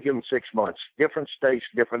 They usually give him 6 months. Different states,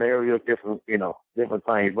 different areas, different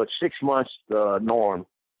things. But 6 months, the norm.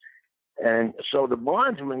 And so the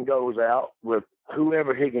bondsman goes out with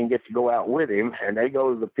whoever he can get to go out with him, and they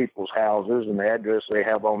go to the people's houses and the address they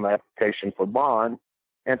have on the application for bond,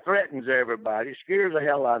 and threatens everybody, scares the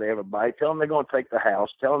hell out of everybody, tell them they're going to take the house,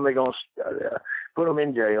 tell them they're going to put them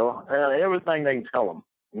in jail, everything they can tell them.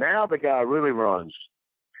 Now the guy really runs.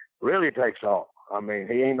 Really takes off. I mean,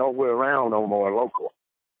 he ain't nowhere around no more local.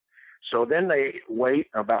 So then they wait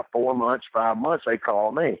about 4 months, 5 months. They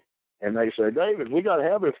call me and they say, David, we got to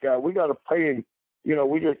have this guy. We got to pay him.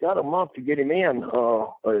 We just got a month to get him in.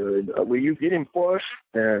 Will you get him for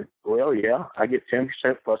us? Well, yeah, I get 10%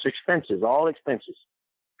 plus expenses, all expenses.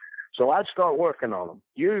 So I'd start working on them.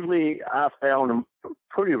 Usually I found them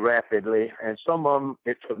pretty rapidly, and some of them,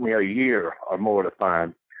 it took me a year or more to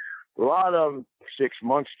find. A lot of them 6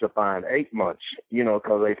 months to find, 8 months,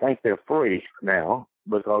 because they think they're free now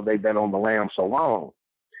because they've been on the lam so long.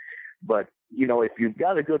 But, if you've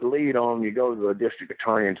got a good lead on them, you go to the district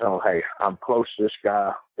attorney and tell them, hey, I'm close to this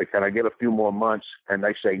guy. Can I get a few more months? And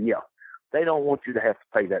they say, yeah. They don't want you to have to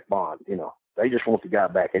pay that bond. They just want the guy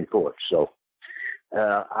back in court. So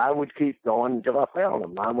I would keep going until I found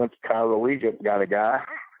him. I went to Cairo, Egypt, got a guy,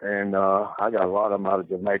 and I got a lot of them out of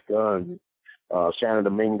Jamaica and Santo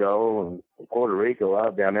Domingo and Puerto Rico. I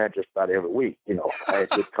was down there just about every week. I had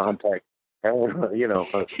good contact. You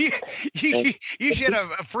should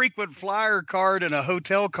have a frequent flyer card and a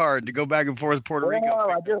hotel card to go back and forth to Puerto Rico.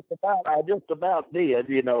 I just about did.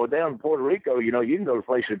 Down in Puerto Rico, you can go to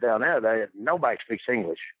places down there that nobody speaks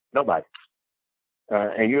English. Nobody.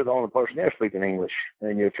 And you're the only person there speaking English.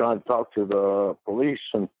 And you're trying to talk to the police,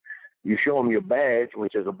 and you show them your badge,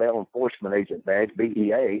 which is a bail enforcement agent badge,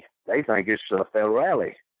 BEA. They think it's a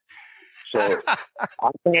federale. So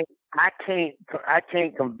I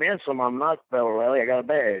can't convince them I'm not federale. I got a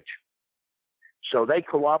badge. So they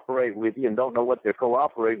cooperate with you and don't know what they're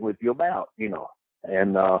cooperating with you about,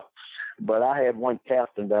 And but I had one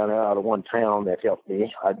captain down there out of one town that helped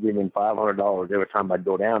me. I'd give him $500 every time I'd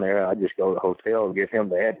go down there. I'd just go to the hotel and give him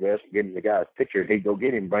the address, give him the guy's picture, and he'd go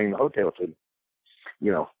get him, bring the hotel to me.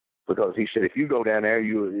 Because he said, if you go down there,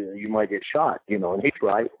 you might get shot, and he's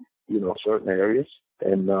right, certain areas.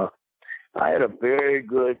 And I had very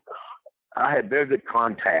good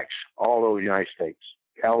contacts all over the United States,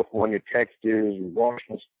 California, Texas,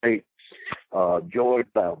 Washington State, Georgia,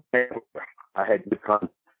 Alabama. I had good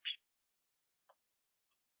contacts.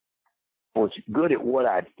 I was good at what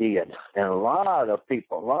I did. And a lot of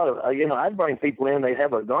people, I'd bring people in, they'd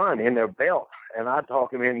have a gun in their belt, and I'd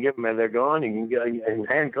talk them in and give them their gun and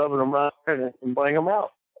handcuff them right and bring them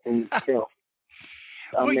out. And,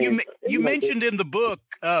 Well, you mentioned in the book,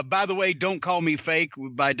 by the way, Don't Call Me Fake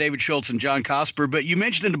by David Schultz and John Cosper, but you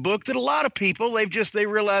mentioned in the book that a lot of people, they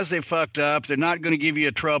realize they fucked up. They're not going to give you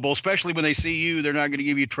trouble, especially when they see you, they're not going to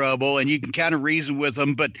give you trouble, and you can kind of reason with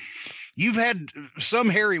them. But you've had some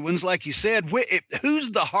hairy ones, like you said.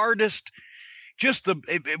 Who's the hardest,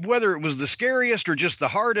 whether it was the scariest or just the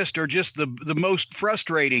hardest or just the most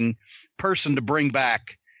frustrating person to bring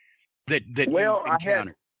back that you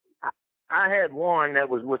encountered? I had one that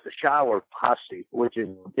was with the shower posse, which is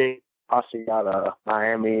big posse out of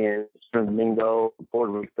Miami and San Domingo,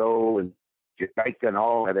 Puerto Rico, and Jamaica, and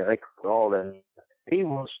all that. He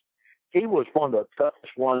was one of the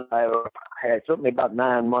toughest ones I ever had. It took me about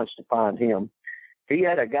 9 months to find him. He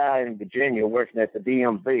had a guy in Virginia working at the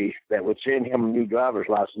DMV that would send him a new driver's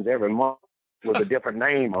license every month with a different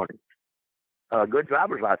name on it. A good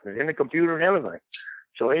driver's license in the computer and everything.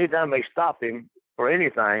 So anytime they stopped him for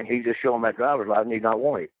anything, he just showed him that driver's license. He not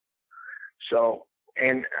want it. So,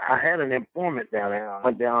 and I had an informant down there. I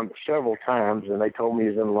went down several times, and they told me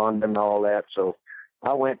he was in London and all that. So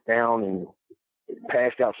I went down and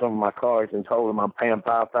passed out some of my cards and told him I'm paying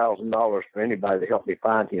 $5,000 for anybody to help me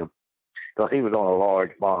find him. Because he was on a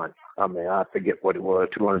large bond. I mean, I forget what it was,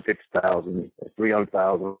 $250,000,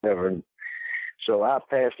 $300,000, whatever. And so I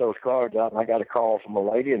passed those cards out, and I got a call from a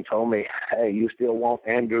lady and told me, hey, you still want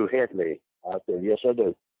Andrew Headley? I said, yes, I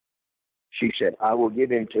do. She said, I will give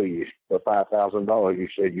him to you for $5,000 you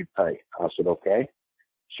said you'd pay. I said, okay.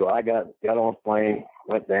 So I got on a plane,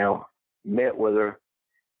 went down, met with her,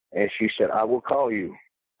 and she said, I will call you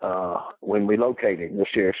when we locate him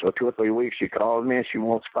this year. So 2 or 3 weeks, she called me, and she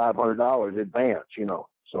wants $500 advance,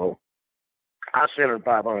 So I sent her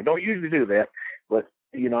 $500. Don't usually do that, but,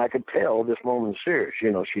 I could tell this woman was serious.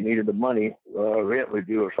 She needed the money, rent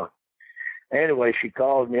review or something. Anyway, she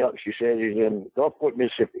called me up. She said he's in Gulfport,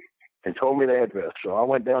 Mississippi, and told me the address. So I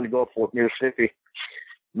went down to Gulfport, Mississippi.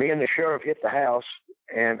 Me and the sheriff hit the house,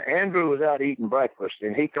 and Andrew was out eating breakfast,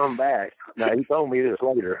 and he come back. Now, he told me this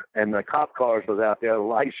later, and the cop cars was out there, the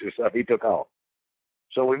lights and stuff. He took off.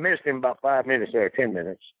 So we missed him about 5 minutes there, 10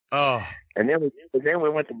 minutes. Oh. And then we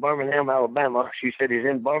went to Birmingham, Alabama. She said he's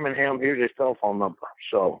in Birmingham. Here's his telephone number.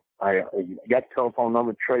 So I got the telephone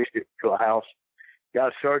number, traced it to a house, got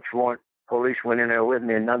a search warrant. Police went in there with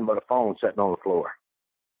me, and nothing but a phone sitting on the floor.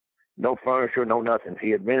 No furniture, no nothing.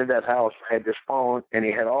 He had rented that house, had this phone, and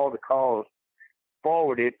he had all the calls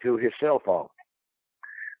forwarded to his cell phone,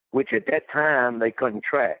 which at that time they couldn't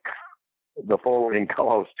track the forwarding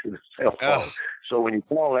calls to the cell phone. Oh. So when you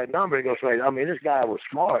call that number, it goes straight. I mean, this guy was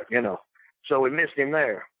smart, So we missed him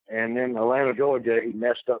there. And then Atlanta, Georgia, he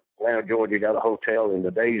messed up. Atlanta, Georgia got a hotel in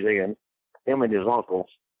the Days Inn. Him and his uncle,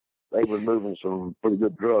 they were moving some pretty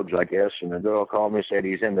good drugs, I guess. And the girl called me and said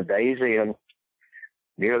he's in the Days Inn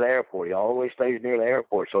near the airport. He always stays near the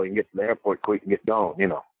airport so he can get to the airport quick and get gone,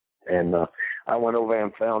 And I went over there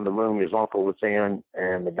and found the room his uncle was in,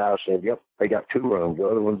 and the guy said, yep, they got 2 rooms. The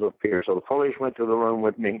other one's up here. So the police went to the room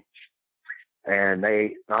with me, and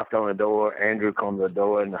they knocked on the door. Andrew come to the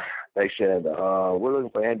door, and they said, we're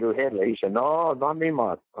looking for Andrew Headley. He said, no, not me,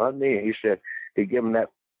 Mark, not me. He said he gave him that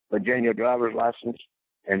Virginia driver's license,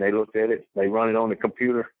 and they looked at it. They run it on the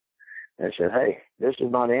computer and said, hey, this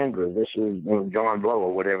is not Andrew. This is John Blow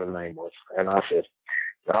or whatever the name was. And I said,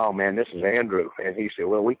 oh, man, this is Andrew. And he said,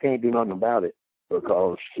 well, we can't do nothing about it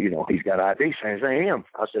because, he's got ID saying it's him.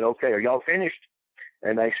 I said, okay, are y'all finished?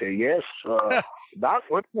 And they said, yes. Doc,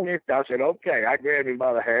 we're finished. I said, okay. I grabbed him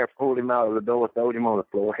by the hair, pulled him out of the door, throwed him on the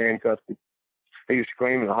floor, handcuffed him. He was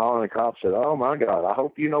screaming and hollering. The cop said, oh, my God, I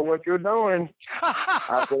hope you know what you're doing.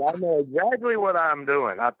 I said, I know exactly what I'm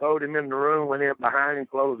doing. I throwed him in the room, went in behind him,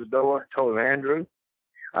 closed the door, told him, Andrew,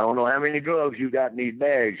 I don't know how many drugs you got in these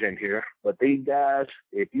bags in here, but these guys,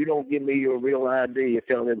 if you don't give me your real ID and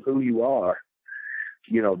tell them who you are,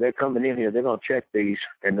 they're coming in here, they're going to check these.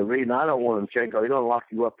 And the reason I don't want them checked, they're going to lock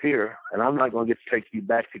you up here, and I'm not going to get to take you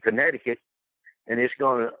back to Connecticut, and it's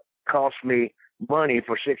going to cost me money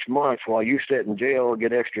for 6 months while you sit in jail or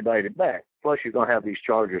get extradited back. Plus, you're going to have these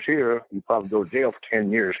charges here. You probably go to jail for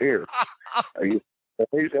 10 years here. He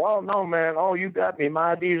said, oh, no, man. Oh, you got me.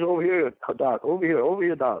 My ID's over here, Doc. Over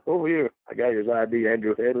here, Doc. Over here. I got his ID,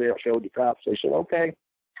 Andrew Headley. I showed the cops. They said, okay.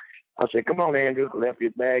 I said, come on, Andrew. Left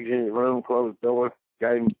his bags in his room, closed the door,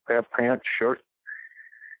 got him a pair of pants, shirt,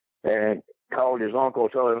 and called his uncle,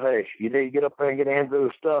 told him, hey, you need to get up there and get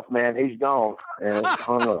Andrew's stuff, man. He's gone. And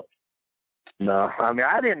hung up. No, I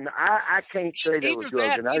mean, I can't say there was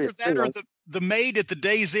drugs. Either that or the maid at the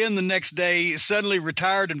Days Inn the next day suddenly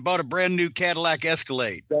retired and bought a brand new Cadillac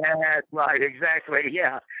Escalade. That's right, exactly,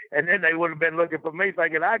 yeah. And then they would have been looking for me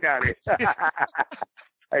thinking I got it.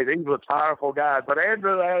 Hey, these were powerful guys. But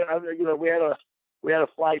Andrew, we had a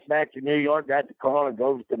flight back to New York, got the car and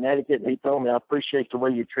drove to Connecticut, and he told me, I appreciate the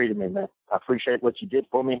way you treated me, man. I appreciate what you did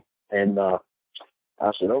for me. And I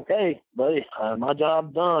said, okay, buddy, my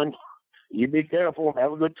job's done. You be careful.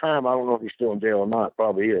 Have a good time. I don't know if he's still in jail or not.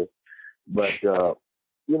 Probably is. But,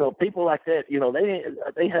 people like that,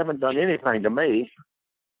 they haven't done anything to me.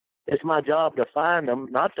 It's my job to find them,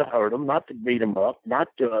 not to hurt them, not to beat them up, not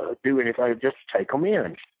to do anything, just to take them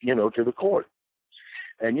in, to the court.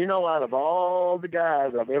 And out of all the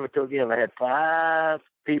guys I've ever took in, I had 5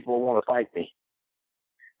 people want to fight me.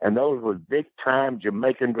 And those were big-time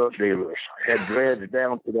Jamaican drug dealers. Had dreads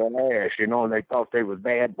down to their ass, and they thought they was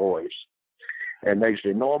bad boys. And they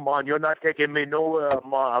said, "No, man, you're not taking me nowhere,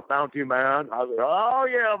 man. I found you, man." I said, "Oh,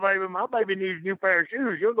 yeah, baby. My baby needs a new pair of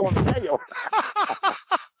shoes. You're going to jail."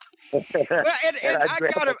 Well, and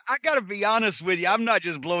I gotta be honest with you. I'm not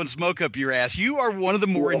just blowing smoke up your ass. You are one of the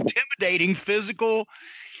more intimidating physical.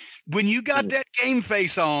 When you got that game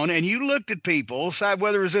face on and you looked at people,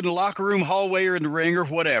 whether it was in the locker room, hallway, or in the ring or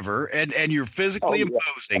whatever, and you're physically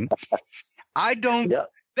imposing. I don't. Yeah.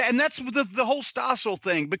 And that's the whole Stossel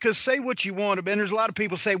thing, because say what you want, and there's a lot of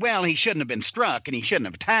people say, well, he shouldn't have been struck and he shouldn't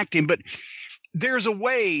have attacked him. But there's a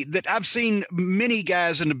way that I've seen many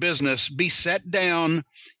guys in the business be set down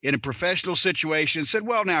in a professional situation and said,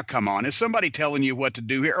 well, now, come on. Is somebody telling you what to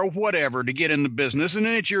do here or whatever to get in the business? And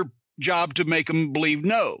then it's your job to make them believe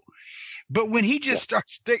no. But when he just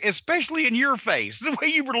starts, especially in your face, the way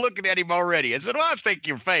you were looking at him already, I said, well, I think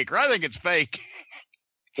you're fake, or I think it's fake.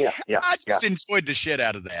 Yeah. I just enjoyed the shit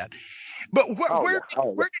out of that. But where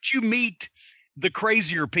did you meet the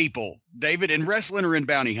crazier people, David, in wrestling or in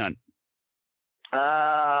bounty hunt?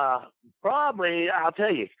 Probably, I'll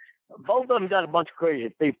tell you, both of them got a bunch of crazy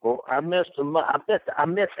people. I met them.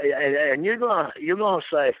 And you're gonna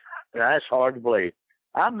say that's hard to believe.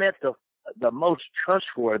 I met the most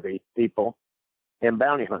trustworthy people in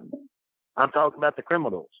bounty hunting. I'm talking about the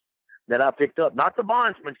criminals that I picked up, not the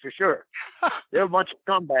bondsmen for sure. They're a bunch of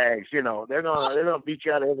scumbags, They're gonna beat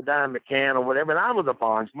you out of every dime they can or whatever. And I was a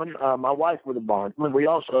bondsman. My wife was a bondsman. We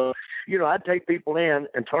also, I'd take people in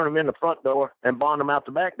and turn them in the front door and bond them out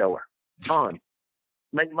the back door. Bond,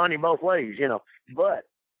 make money both ways, But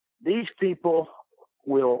these people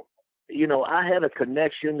will. I had a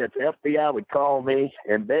connection that the FBI would call me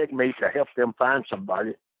and beg me to help them find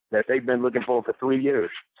somebody that they've been looking for 3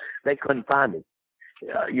 years. They couldn't find me.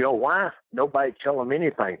 You know why? Nobody tell them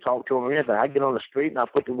anything, talk to them or anything. I get on the street and I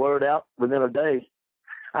put the word out within a day.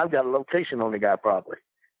 I've got a location on the guy probably,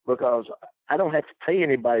 because I don't have to pay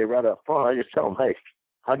anybody right up front. I just tell them, hey,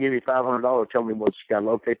 I'll give you $500. Tell me what this guy,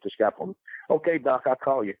 locate this guy for me. Okay, Doc, I'll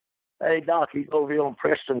call you. Hey, Doc, he's over here on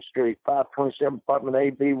Preston Street, 527, apartment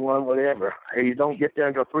AB1, whatever. Hey, you don't get there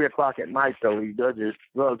until 3 o'clock at night, though. He does his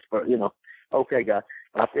drugs for, Okay, guy,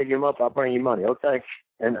 I'll pick him up. I'll bring you money. Okay.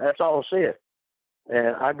 And that's all I said.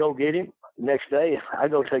 And I go get him. Next day, I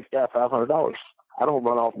go take that $500. I don't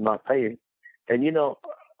run off and not pay him. And,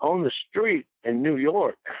 on the street in New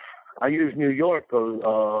York, I use New York because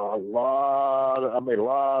I made a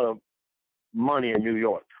lot of money in New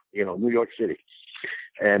York, New York City.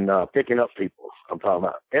 And picking up people, I'm talking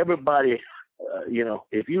about. Everybody,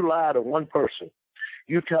 if you lie to one person,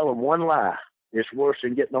 you tell them one lie, it's worse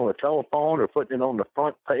than getting on the telephone or putting it on the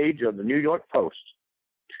front page of the New York Post.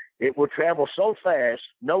 It will travel so fast,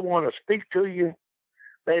 no one will speak to you.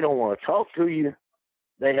 They don't want to talk to you.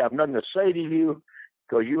 They have nothing to say to you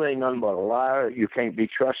because you ain't nothing but a liar. You can't be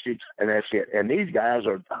trusted, and that's it. And these guys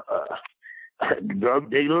are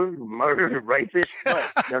drug dealers, murderers, rapists,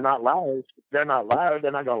 but they're not liars. They're not liars.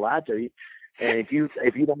 They're not going to lie to you. And if you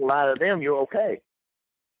don't lie to them, you're okay.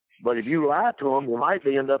 But if you lie to them, you might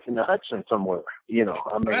end up in the Hudson somewhere. And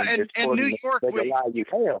New York,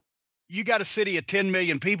 you got a city of 10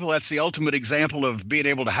 million people. That's the ultimate example of being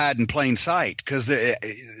able to hide in plain sight. Because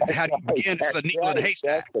how do you begin? It's a needle in a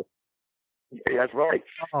haystack. Exactly. That's right.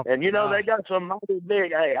 Oh, and they got some mighty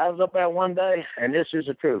big. Hey, I was up there one day, and this is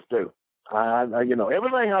the truth too.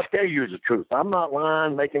 Everything I tell you is the truth. I'm not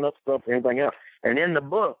lying, making up stuff, or anything else. And in the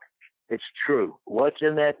book, it's true. What's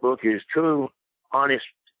in that book is true, honest,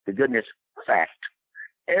 to goodness, fact.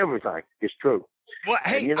 Everything is true. Well,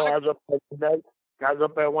 hey, and, I was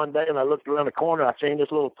up there one day, and I looked around the corner. I seen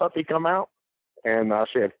this little puppy come out, and I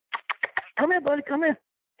said, "Come here, buddy, come here."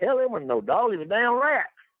 Hell, there wasn't no dog. It was a damn rat.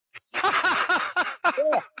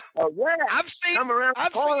 Yeah, a rat. Come around the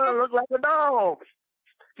corner and look like a dog.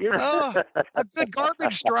 A good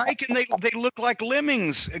garbage strike, and they look like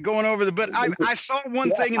lemmings going over the. But I saw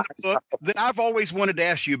one thing in the book that I've always wanted to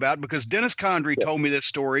ask you about, because Dennis Condrey told me this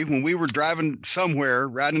story when we were driving somewhere,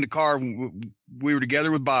 riding in the car. We were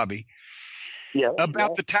together with Bobby.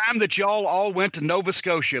 About the time that y'all all went to Nova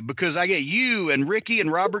Scotia, because I get you and Ricky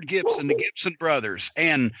and Robert Gibson, the Gibson brothers,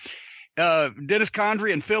 and Dennis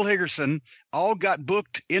Condrey and Phil Higgerson all got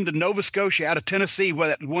booked into Nova Scotia out of Tennessee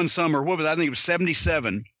that one summer. What was I think it was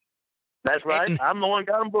 77. That's right. And I'm the one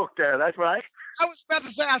got them booked there. That's right. I was about to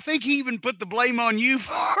say, I think he even put the blame on you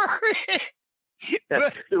for it.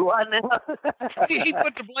 Do I now? He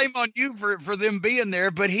put the blame on you for them being there,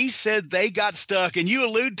 but he said they got stuck, and you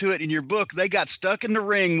allude to it in your book. They got stuck in the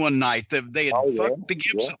ring one night. They had fucked the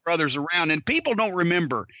Gibson brothers around, and people don't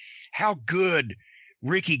remember how good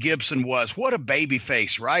Ricky Gibson was. What a baby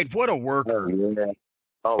face, right? What a worker.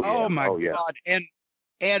 Oh my God.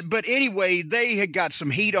 But anyway, they had got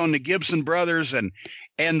some heat on the Gibson brothers, and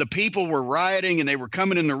the people were rioting, and they were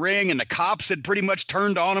coming in the ring, and the cops had pretty much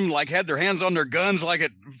turned on them, like had their hands on their guns, like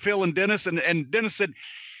at Phil and Dennis. And Dennis said,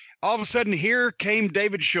 all of a sudden, here came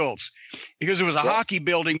David Schultz, because it was a hockey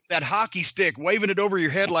building, that hockey stick, waving it over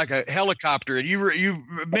your head like a helicopter. And you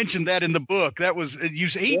mentioned that in the book. That was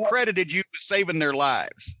he credited you with saving their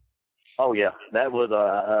lives. Oh yeah, that was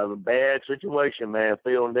a bad situation, man.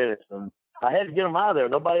 Phil and Dennis, and I had to get them out of there.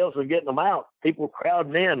 Nobody else was getting them out. People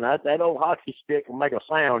crowding in. That old hockey stick will make a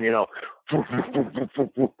sound, you know.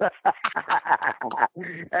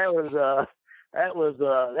 That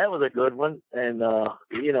was a good one. And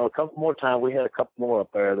you know, a couple more times we had a couple more up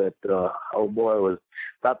there that old boy was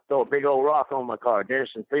about to throw a big old rock on my car. Dennis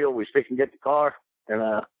and Phil, we fixing to get the car,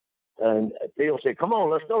 and Phil said, "Come on,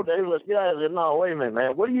 let's go, David. Let's get out of there." No, wait a minute,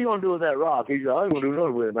 man. What are you gonna do with that rock? He said, "I ain't gonna do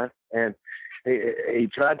nothing with it, man." And he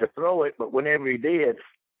tried to throw it, but whenever he did,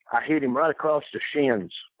 I hit him right across the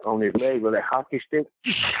shins on his leg with a hockey stick,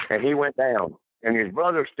 and he went down. And his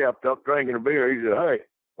brother stepped up drinking a beer. He said, "Hey,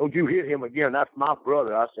 don't you hit him again. That's my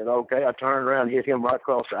brother." I said, "Okay." I turned around and hit him right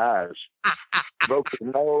across the eyes. Broke his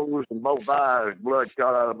nose and both eyes. Blood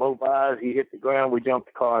shot out of both eyes. He hit the ground. We jumped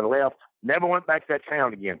the car and left. Never went back to that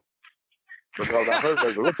town again, because I heard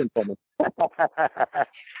they were looking for me.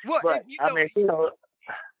 But, I mean, you know,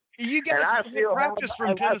 you guys had practice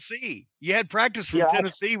from Tennessee. You had practice from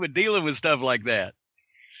Tennessee with dealing with stuff like that.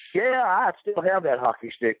 Yeah, I still have that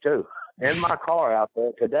hockey stick, too, in my car out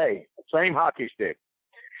there today. Same hockey stick.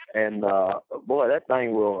 And, boy, that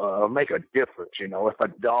thing will make a difference, you know. If a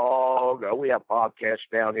dog, we have podcasts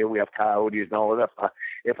down here, we have coyotes and all that.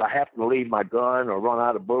 If I have to leave my gun or run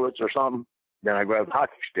out of bullets or something, then I grab a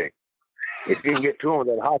hockey stick. If you can get to them with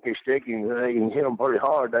that hockey stick, you can hit them pretty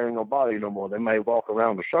hard. They ain't gonna bother you no more. They may walk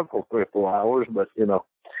around the circle 3 or 4 hours, but you know.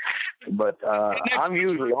 But I'm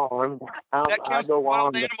usually on. That counts for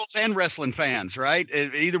wild animals and wrestling fans, right?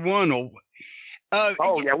 Either one will.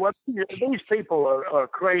 Yeah. Well, these people are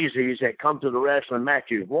crazies that come to the wrestling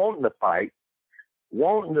matches, wanting to fight,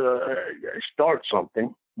 wanting to start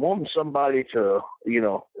something, wanting somebody to, you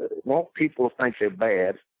know, want people to think they're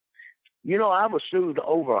bad. You know, I was sued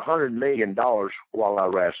over $100 million while I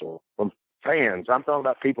wrestled from fans. I'm talking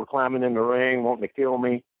about people climbing in the ring, wanting to kill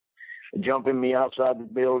me, jumping me outside the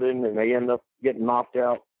building, and they end up getting knocked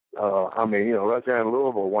out. I mean, you know, right there in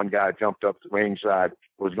Louisville, one guy jumped up the ringside,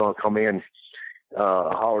 was going to come in,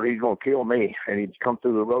 hollered, "He's going to kill me." And he'd come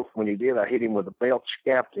through the rope. When he did, I hit him with a belt,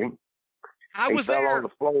 scapped him. He fell on the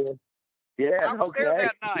floor. Yeah, I was there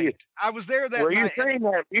that night. I was there that night. Well,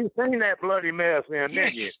 you seen that bloody mess, man,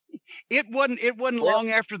 didn't you? It wasn't long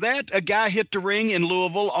after that. A guy hit the ring in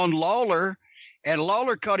Louisville on Lawler, and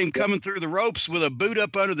Lawler caught him coming through the ropes with a boot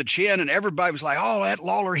up under the chin, and everybody was like, "Oh, that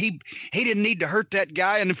Lawler, he didn't need to hurt that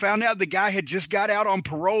guy." And found out the guy had just got out on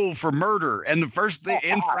parole for murder, and the first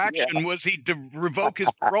infraction was he to revoke his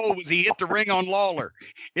parole was he hit the ring on Lawler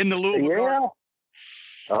in the Louisville Garden.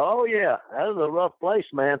 Oh, yeah. That was a rough place,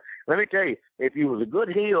 man. Let me tell you, if you was a good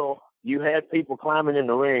heel, you had people climbing in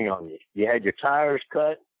the ring on you. You had your tires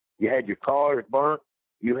cut. You had your cars burnt.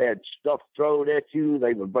 You had stuff thrown at you.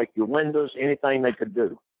 They would break your windows, anything they could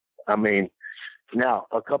do. I mean, now,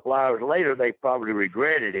 a couple hours later, they probably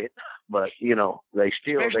regretted it, but, you know, they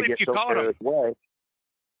get so carried away.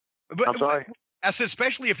 I'm sorry? I said,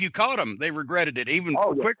 especially if you caught them, they regretted it even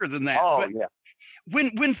quicker than that. Oh, yeah.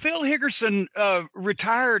 When Phil Higgerson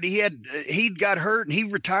retired, he got hurt and he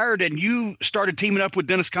retired, and you started teaming up with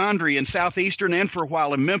Dennis Condrey in Southeastern and for a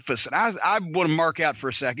while in Memphis. And I want to mark out for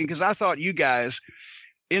a second because I thought you guys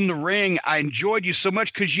in the ring, I enjoyed you so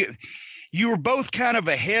much because you were both kind of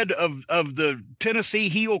ahead of the Tennessee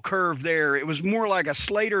heel curve there. It was more like a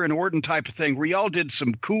Slater and Orton type of thing where y'all did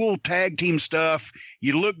some cool tag team stuff.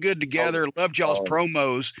 You looked good together. Loved y'all's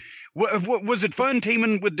promos. Was it fun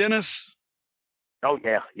teaming with Dennis? Oh,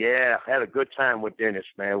 yeah. Had a good time with Dennis,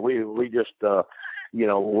 man. We just, you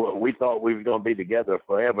know, we thought we were going to be together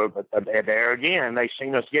forever. But there again, they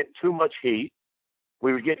seen us get too much heat.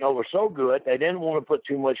 We were getting over so good, they didn't want to put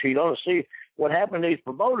too much heat on us. See, what happened to these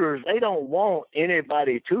promoters, they don't want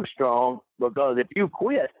anybody too strong, because if you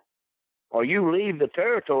quit or you leave the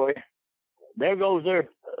territory, there goes their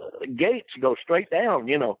gates go straight down,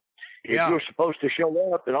 you know. If you're supposed to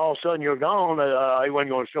show up and all of a sudden you're gone, he wasn't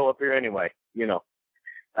going to show up here anyway, you know.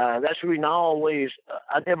 That's the reason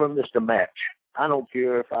I never missed a match. I don't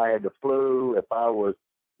care if I had the flu, if I was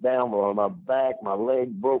down on my back, my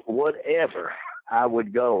leg broke, whatever, I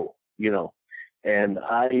would go, And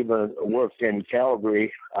I even worked in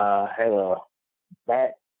Calgary. Had a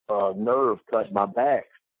back nerve cut my back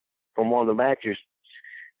from one of the matches,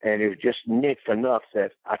 and it was just nicked enough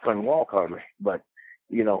that I couldn't walk hardly. But,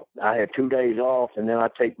 I had 2 days off, and then I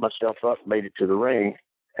taped myself up, made it to the ring,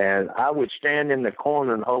 and I would stand in the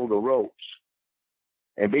corner and hold the ropes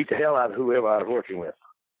and beat the hell out of whoever I was working with.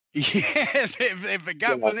 Yes, if it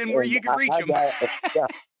got within where you could reach them.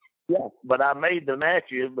 Yeah, but I made the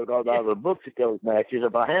matches because I was booked at those matches.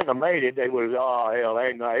 If I hadn't made it, they would hell, he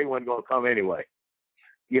wasn't going to come anyway.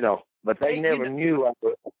 But they never knew I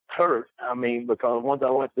was hurt. I mean, because once I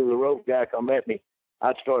went through the rope, guy come at me,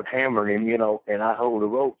 I'd start hammering him, and I hold the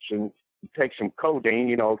ropes and take some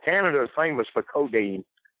codeine. Canada is famous for codeine.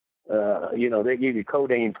 They give you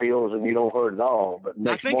codeine pills and you don't hurt at all. But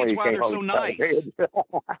I think it's why they're so nice. It's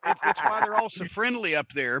why they're all so friendly up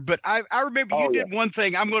there. But I remember you did one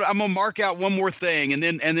thing. I'm gonna mark out one more thing, and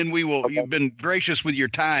then we will. Okay. You've been gracious with your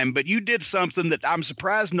time, but you did something that I'm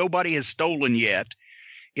surprised nobody has stolen yet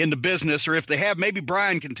in the business, or if they have, maybe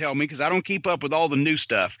Brian can tell me because I don't keep up with all the new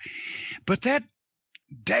stuff. But that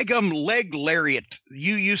daggum leg lariat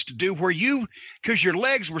you used to do because your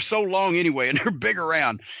legs were so long anyway and they're big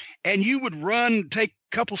around, and you would run, take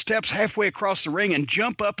a couple steps halfway across the ring and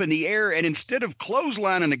jump up in the air, and instead of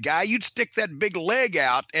clotheslining a guy, you'd stick that big leg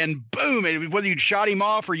out and boom, and whether you'd shot him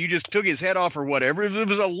off or you just took his head off or whatever, it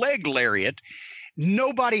was a leg lariat.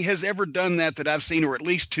 Nobody has ever done that I've seen, or at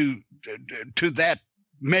least to that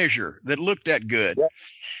measure that looked that good. Yeah.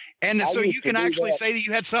 And so you can actually say that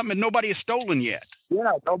you had something that nobody has stolen yet.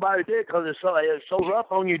 Yeah, nobody did because it's so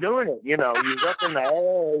rough on you doing it. You're up in the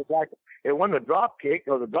air. It wasn't a drop kick.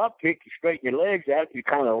 Because a drop kick, you straighten your legs out, you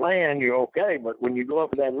kind of land, you're okay. But when you go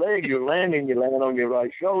up with that leg, you land on your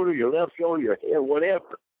right shoulder, your left shoulder, your head,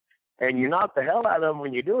 whatever. And you knock the hell out of them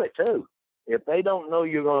when you do it, too. If they don't know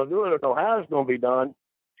you're going to do it or know how it's going to be done,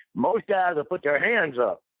 most guys will put their hands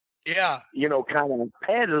up. Yeah. Kind of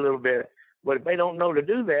pad a little bit. But if they don't know to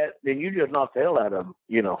do that, then you just knock the hell out of them.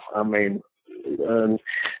 I mean, I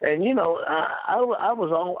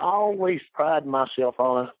always pride myself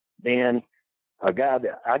on being a guy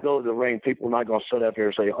that I go to the ring. People are not going to sit up here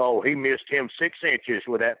and say, "Oh, he missed him 6 inches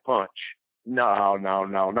with that punch." No,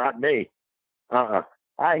 not me. I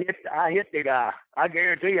hit the guy. I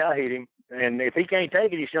guarantee you I hit him. And if he can't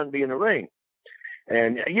take it, he shouldn't be in the ring.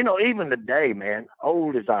 And even today, man,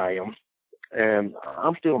 old as I am, and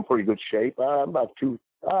I'm still in pretty good shape. I'm about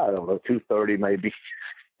 230 maybe.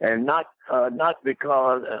 And not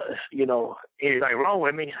because, anything wrong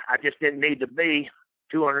with me. I just didn't need to be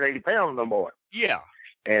 280 pounds no more. Yeah.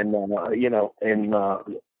 And,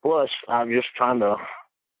 plus I'm just trying to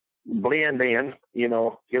blend in,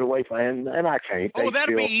 get away from, and I can't. Oh,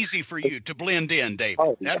 that'd be easy for you to blend in, David.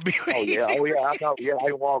 Oh, that'd be easy. I know. Yeah,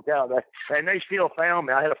 I walked out. And they still found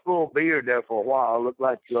me. I had a full beard there for a while. It looked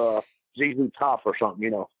like ZZ Top or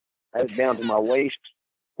something, I was down to my waist.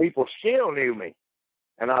 People still knew me.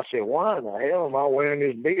 And I said, why in the hell am I wearing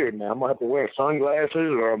this beard now? I'm going to have to wear sunglasses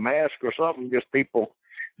or a mask or something, just people.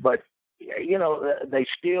 But, they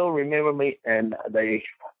still remember me, and they,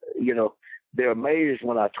 they're amazed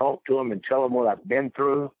when I talk to them and tell them what I've been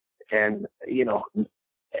through. And,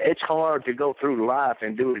 it's hard to go through life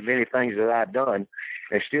and do as many things that I've done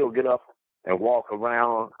and still get up and walk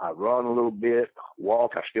around. I run a little bit,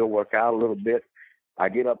 walk. I still work out a little bit. I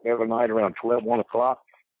get up every night around 12, 1 o'clock.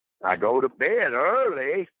 I go to bed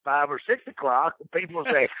early, 5 or 6 o'clock. And people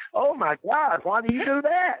say, "Oh, my God, why do you do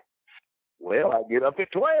that?" Well, I get up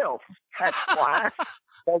at 12. That's why.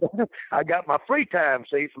 I got my free time,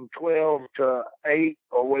 see, from 12 to 8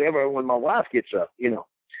 or whatever when my wife gets up,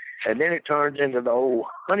 And then it turns into the old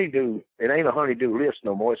honeydew. It ain't a honeydew list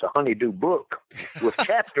no more. It's a honeydew book with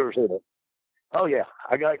chapters in it. Oh, yeah.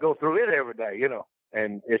 I got to go through it every day,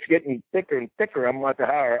 And it's getting thicker and thicker. I'm going to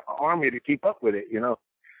hire an army to keep up with it,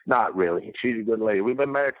 Not really. She's a good lady. We've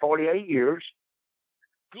been married 48 years.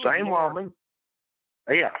 Good Same Lord. woman.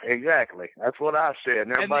 Yeah, exactly. That's what I said.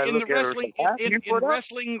 And everybody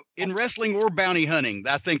in wrestling or bounty hunting,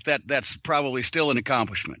 I think that's probably still an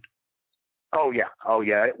accomplishment. Oh yeah,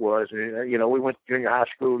 it was. We went to junior high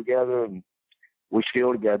school together, and we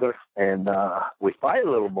still together, and we fight a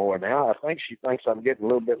little more now. I think she thinks I'm getting a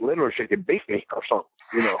little bit littler. She could beat me or something,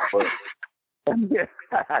 But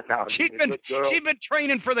no, she's been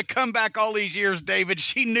training for the comeback all these years, David.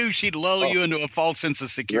 She knew she'd lull you into a false sense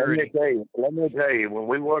of security. Let me tell you, when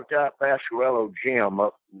we worked out Pasquarello Gym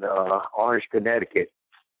up in Orange, Connecticut,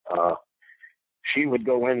 she would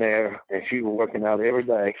go in there and she was working out every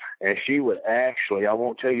day. And she would actually, I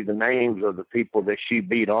won't tell you the names of the people that she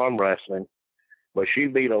beat arm wrestling, but she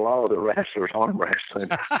beat a lot of the wrestlers arm wrestling.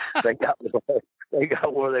 they got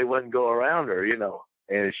where they wouldn't go around her, you know.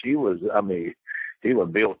 And she was, I mean, she was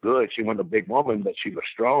built good. She wasn't a big woman, but she was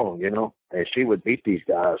strong, you know. And she would beat these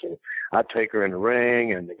guys. And I'd take her in the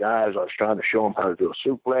ring, and the guys, I was trying to show them how to do a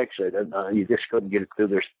suplex. And you just couldn't get it through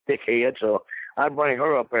their thick head. So I'd bring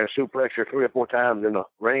her up there and suplex her 3 or 4 times in the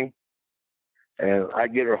ring. And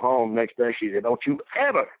I'd get her home next day. She said, "Don't you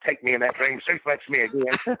ever take me in that ring, suplex me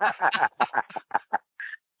again."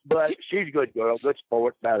 But she's a good girl, good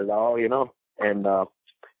sport about it all, you know. And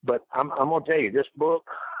but I'm going to tell you, this book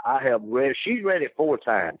I have read, she's read it 4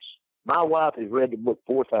 times. My wife has read the book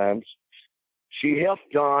 4 times. She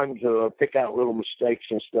helped John to pick out little mistakes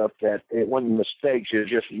and stuff that it wasn't mistakes, it was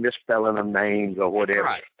just misspelling of names or whatever.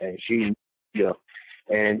 Right. And she, you know,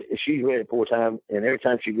 and she's read it 4 times, and every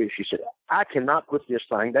time she read it, she said, "I cannot put this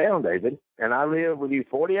thing down, David. And I lived with you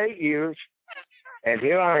 48 years, and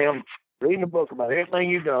here I am reading a book about everything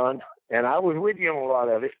you've done, and I was with you on a lot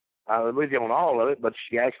of it. I was with you on all of it, but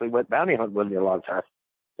she actually went bounty hunting with me a lot of times."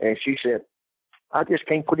 And she said, "I just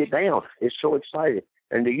can't put it down. It's so exciting."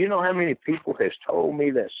 And do you know how many people has told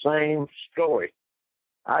me that same story?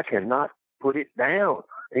 I cannot put it down.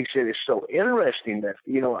 He said, "It's so interesting that,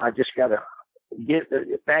 you know, I just got to get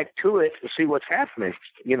back to it to see what's happening,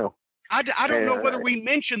 you know." I don't know whether we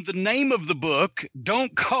mentioned the name of the book,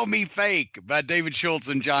 Don't Call Me Fake, by David Schultz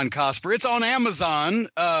and John Cosper. It's on Amazon,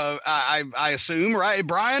 I assume, right?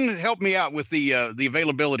 Brian, help me out with the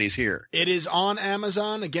availabilities here. It is on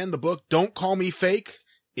Amazon. Again, the book, Don't Call Me Fake,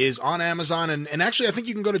 is on Amazon. And actually, I think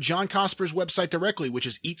you can go to John Cosper's website directly, which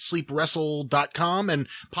is eatsleepwrestle.com, and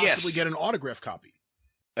possibly get an autographed copy.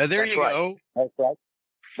 There you go. That's right.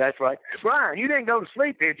 That's right. Brian, you didn't go to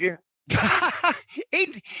sleep, did you?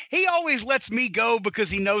 he always lets me go because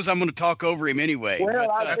he knows I'm going to talk over him anyway.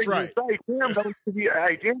 Well, but, that's right.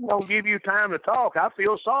 Jim don't give you time to talk. I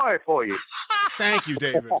feel sorry for you. Thank you,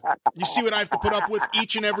 David. You see what I have to put up with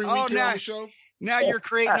each and every week here on the show? Now you're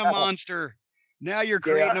creating a monster. Now you're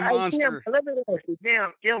creating a monster. Jim, let me ask you,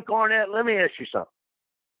 Jim Cornette, let me ask you something.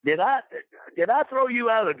 Did I throw you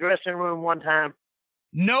out of the dressing room one time?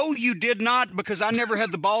 No, you did not, because I never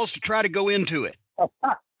had the balls to try to go into it.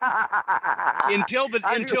 Until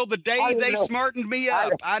the day they smartened me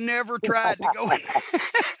up, I never tried to go in.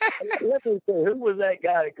 Let me see, who was that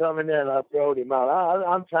guy that come in there and I throwed him out?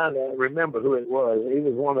 I'm trying to remember who it was. He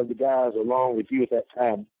was one of the guys along with you at that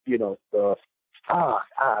time, you know.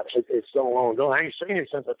 It's so long ago. I ain't seen him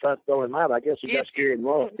since I tried to throw him out. I guess he got scared and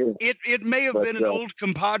run. It may have been an old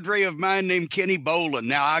compadre of mine named Kenny Boland.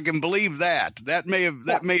 Now I can believe that. That may have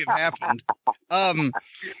happened. As a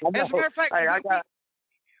matter of fact,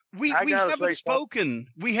 we haven't spoken.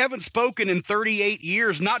 We haven't spoken in 38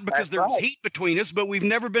 years, not because there was heat between us, but we've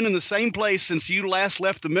never been in the same place since you last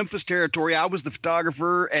left the Memphis territory. I was the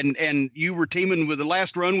photographer, and you were teaming with the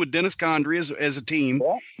last run with Dennis Condrey as a team.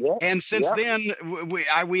 And since then,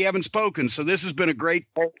 we haven't spoken. So this has been a great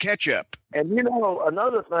catch up. And you know,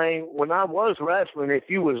 another thing, when I was wrestling, if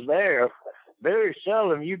you was there, very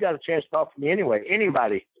seldom you got a chance to talk to me anyway.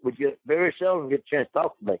 Anybody would very seldom get a chance to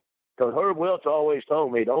talk to me. Because Herb Welch always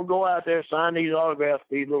told me, don't go out there, sign these autographs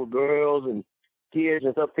to these little girls and kids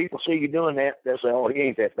and stuff. People see you doing that, they'll say, "Oh, he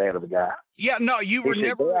ain't that bad of a guy." Yeah, no, you were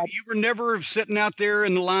never sitting out there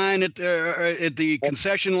in the line at the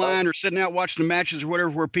concession line or sitting out watching the matches or whatever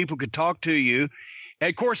where people could talk to you. And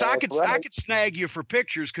of course, I could snag you for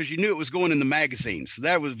pictures because you knew it was going in the magazines. So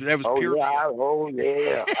that was pure.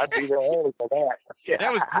 Yeah, I'd be there early for that. Yeah.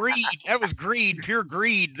 That was greed. That was greed, pure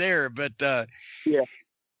greed there. But yeah.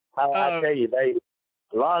 I tell you, a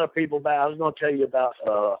lot of people. I was going to tell you about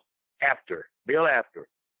Bill After.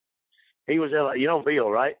 He was in, you know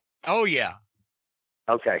Bill, right? Oh yeah.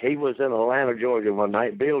 Okay, he was in Atlanta, Georgia one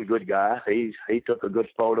night. Bill's a good guy. He took a good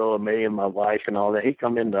photo of me and my wife and all that. He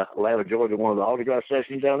come into Atlanta, Georgia, one of the autograph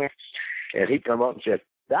sessions down there, and he come up and said,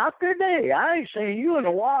 "Dr. D, I ain't seen you in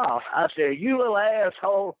a while." I said, "You little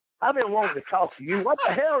asshole, I've been wanting to talk to you. What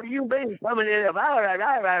the hell do you mean coming in?"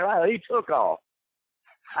 He took off.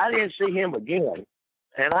 I didn't see him again,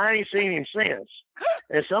 and I ain't seen him since.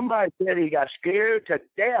 And somebody said he got scared to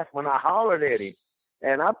death when I hollered at him,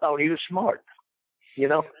 and I thought he was smart, you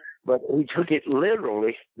know. But he took it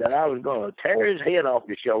literally that I was going to tear his head off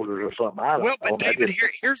his shoulders or something. I don't know. But David,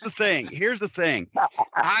 here's the thing.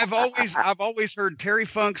 I've always heard Terry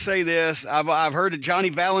Funk say this. I've heard Johnny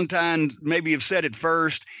Valentine maybe have said it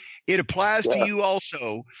first. It applies to you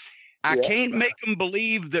also. I can't make them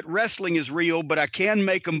believe that wrestling is real, but I can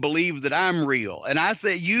make them believe that I'm real. And I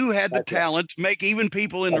think you had the talent to make even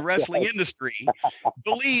people in the wrestling industry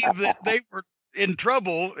believe that they were in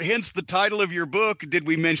trouble. Hence the title of your book. Did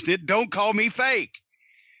we mention it? Don't Call Me Fake.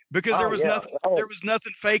 Because there was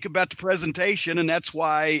nothing fake about the presentation, and that's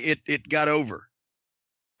why it got over.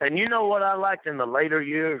 And you know what I liked in the later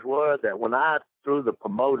years was that when I threw the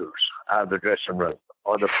promoters out of the dressing room,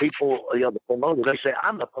 or the people, the promoters, they say,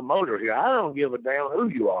 I'm the promoter here. I don't give a damn who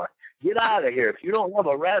you are. Get out of here. If you don't have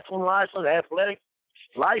a wrestling license, athletic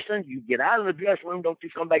license, you get out of the dressing room. Don't you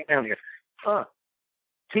come back down here.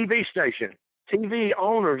 TV station, TV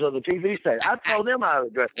owners of the TV station, I throw them out of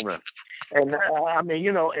the dressing room. And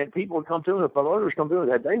and people would come to me, the promoters come to me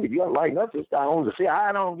and say, David, you got to lighten up. This guy owns the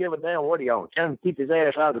I don't give a damn what he owns. Tell him to keep his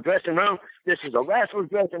ass out of the dressing room. This is a wrestler's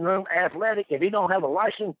dressing room, athletic. If he don't have a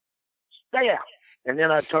license, stay out. And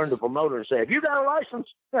then I turned to the promoter and said, have you got a license?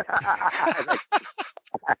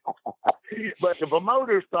 But the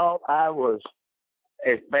promoters thought I was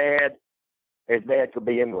as bad could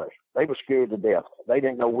be English. They were scared to death. They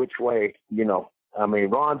didn't know which way,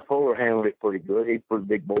 Ron Fuller handled it pretty good. He's a pretty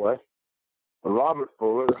big boy. Robert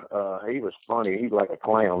Fuller, he was funny. He's like a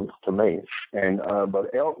clown to me. And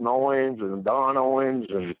but Elton Owens and Don Owens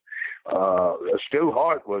and Stu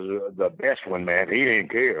Hart was the best one, man. He didn't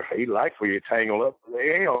care. He liked for you to tangle up. He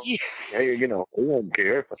didn't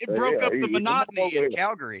care. It broke up the monotony in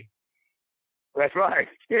Calgary. That's right.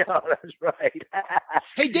 Yeah, that's right.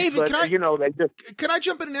 Hey, David, can I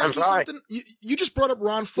jump in and ask you something? You just brought up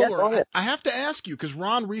Ron Fuller. Yeah, I have to ask you, because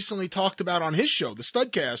Ron recently talked about on his show, the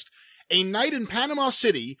Studcast, a night in Panama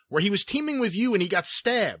City where he was teaming with you and he got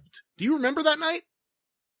stabbed. Do you remember that night?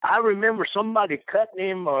 I remember somebody cutting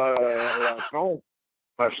him or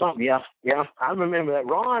something. Yeah. I remember that.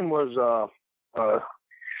 Ron was,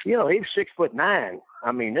 he was 6'9".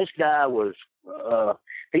 I mean, this guy was,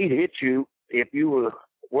 he'd hit you if you were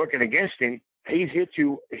working against him. He'd hit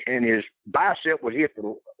you and his bicep would hit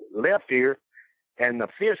the left ear and the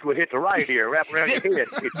fist would hit the right ear, wrap around your head.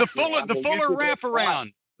 The Fuller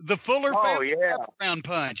wraparound. The Fuller wraparound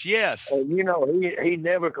punch, yes. And, he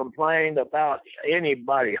never complained about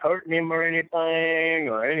anybody hurting him or anything.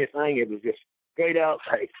 It was just straight out,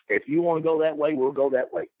 hey, if you want to go that way, we'll go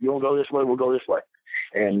that way. You want to go this way, we'll go this way.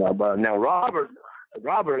 And but now Robert,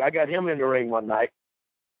 I got him in the ring one night.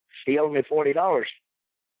 He owed me $40.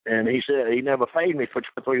 And he said he never paid me for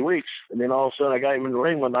 3 weeks. And then all of a sudden I got him in the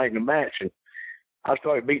ring one night in a match. And I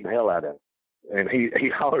started beating the hell out of him. And he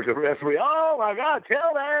hollered at the referee, oh, my God,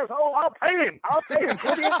 tell the asshole, I'll pay him,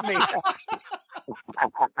 put him me.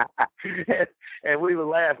 And we were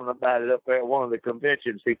laughing about it up there at one of the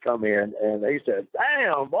conventions. He come in, and he said,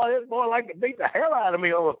 damn, boy, this boy like to beat the hell out of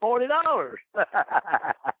me over $40.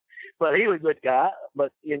 But he was a good guy.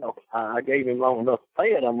 But, I gave him long enough to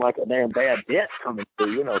pay it. I'm like a damn bad debt coming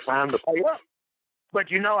through, time to pay up. But,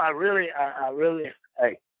 I really,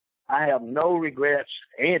 hey, I have no regrets.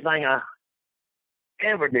 Anything I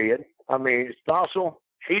ever did. I mean, Stossel,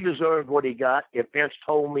 he deserved what he got. If Vince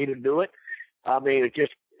told me to do it, I mean, it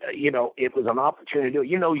just, it was an opportunity to do it.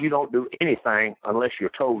 You don't do anything unless you're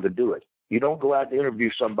told to do it. You don't go out to interview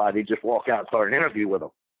somebody, just walk out and start an interview with them.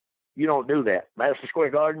 You don't do that. Madison Square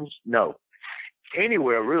Gardens, no.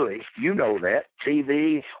 Anywhere, really, that.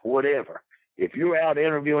 TV, whatever. If you're out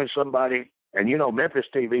interviewing somebody, and Memphis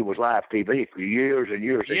TV was live TV for years and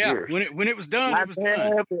years and years. Yeah, when it was done, it was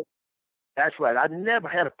done. That's right. I never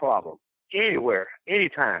had a problem anywhere,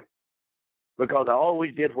 anytime, because I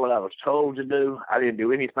always did what I was told to do. I didn't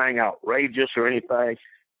do anything outrageous or anything.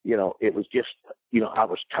 It was just, I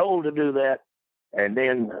was told to do that. And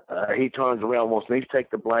then he turns around and wants me to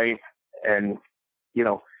take the blame. And,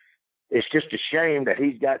 it's just a shame that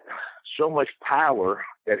he's got so much power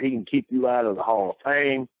that he can keep you out of the Hall of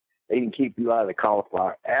Fame. He can keep you out of the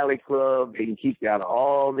Cauliflower Alley Club. He can keep you out of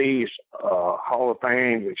all these Hall of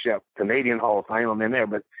Fame, except Canadian Hall of Fame. I'm in there.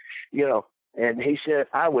 But, and he said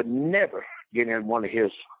I would never get in one of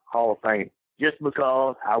his Hall of Fame just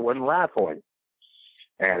because I wouldn't lie for him.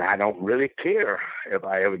 And I don't really care if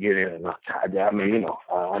I ever get in or not. I mean,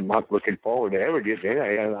 I'm not looking forward to ever get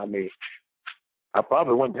in. I mean, I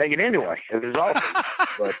probably wouldn't take it anyway. It was awesome.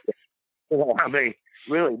 But, I mean,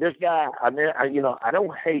 really, this guy, I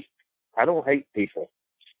don't hate people.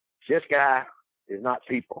 This guy is not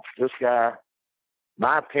people. This guy,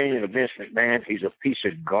 my opinion of Vince McMahon, he's a piece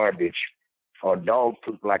of garbage or dog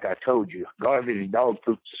poop, like I told you. Garbage and dog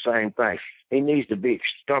poop's the same thing. He needs to be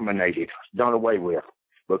exterminated, done away with,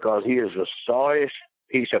 because he is the sorriest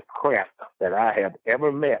piece of crap that I have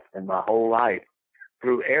ever met in my whole life.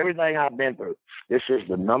 Through everything I've been through, this is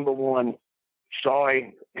the number one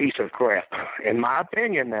sorry piece of crap, in my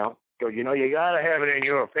opinion now. Because, you know, you got to have it in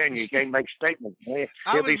your opinion. You can't make statements.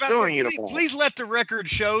 He'll be suing you. Please let the record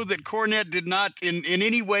show that Cornette did not in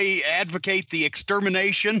any way advocate the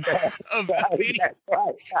extermination of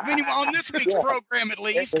anyone on this week's program, at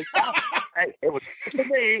least. It was to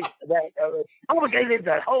me that obligated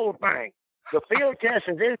that whole thing. The field test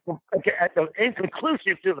is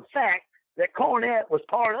inconclusive to the fact that Cornette was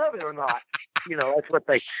part of it or not. You know,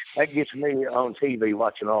 that gets me on TV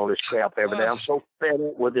watching all this crap every day. I'm so fed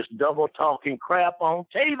up with this double talking crap on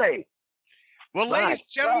TV. Well, ladies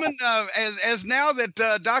and gentlemen, as now that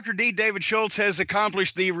Dr. D. David Schultz has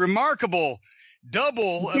accomplished the remarkable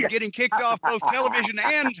double of getting kicked off both television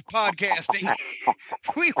and podcasting,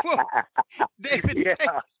 we will, David,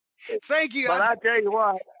 thank you. But I tell you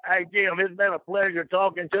what, hey, Jim, it's been a pleasure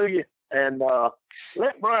talking to you. And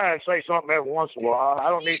let Brian say something every once in a while. I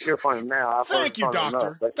don't need to hear from him now. Thank you,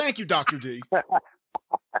 Doctor. Thank you, Dr. D.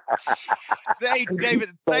 Hey, David,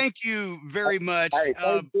 thank you very much. Hey,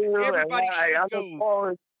 thank you. Everybody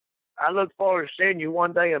I look forward to seeing you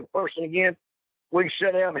one day in person again. We can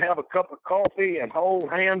sit down and have a cup of coffee and hold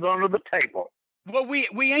hands under the table. Well,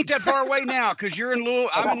 we ain't that far away now because you're in Louisville.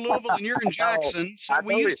 I'm in Louisville and you're in Jackson. So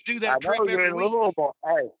we used to do that trip every week. Louisville.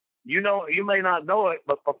 Hey. You know, you may not know it,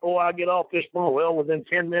 but before I get off this phone, well, within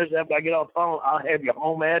 10 minutes after I get off the phone, I'll have your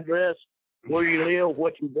home address, where you live,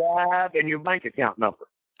 what you drive, and your bank account number.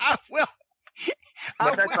 That's all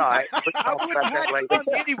right. I wouldn't have fun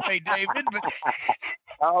anyway, David. But...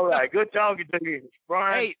 All right. Good talking to you,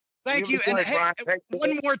 Brian. Hey, thank you. And hey,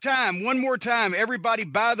 one more time, everybody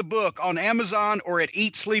buy the book on Amazon or at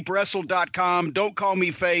eatsleepwrestle.com. Don't Call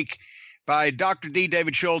Me Fake, by Dr. D.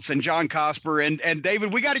 David Schultz and John Cosper. And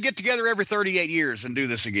David, we got to get together every 38 years and do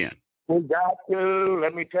this again. We got to.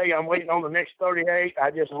 Let me tell you, I'm waiting on the next 38.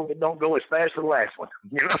 I just hope it don't go as fast as the last one.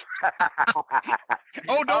 You know?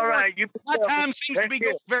 Oh, don't worry. My time seems to be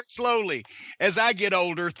going very slowly as I get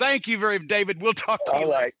older. Thank you David. We'll talk to you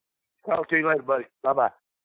later. Talk to you later, buddy. Bye-bye.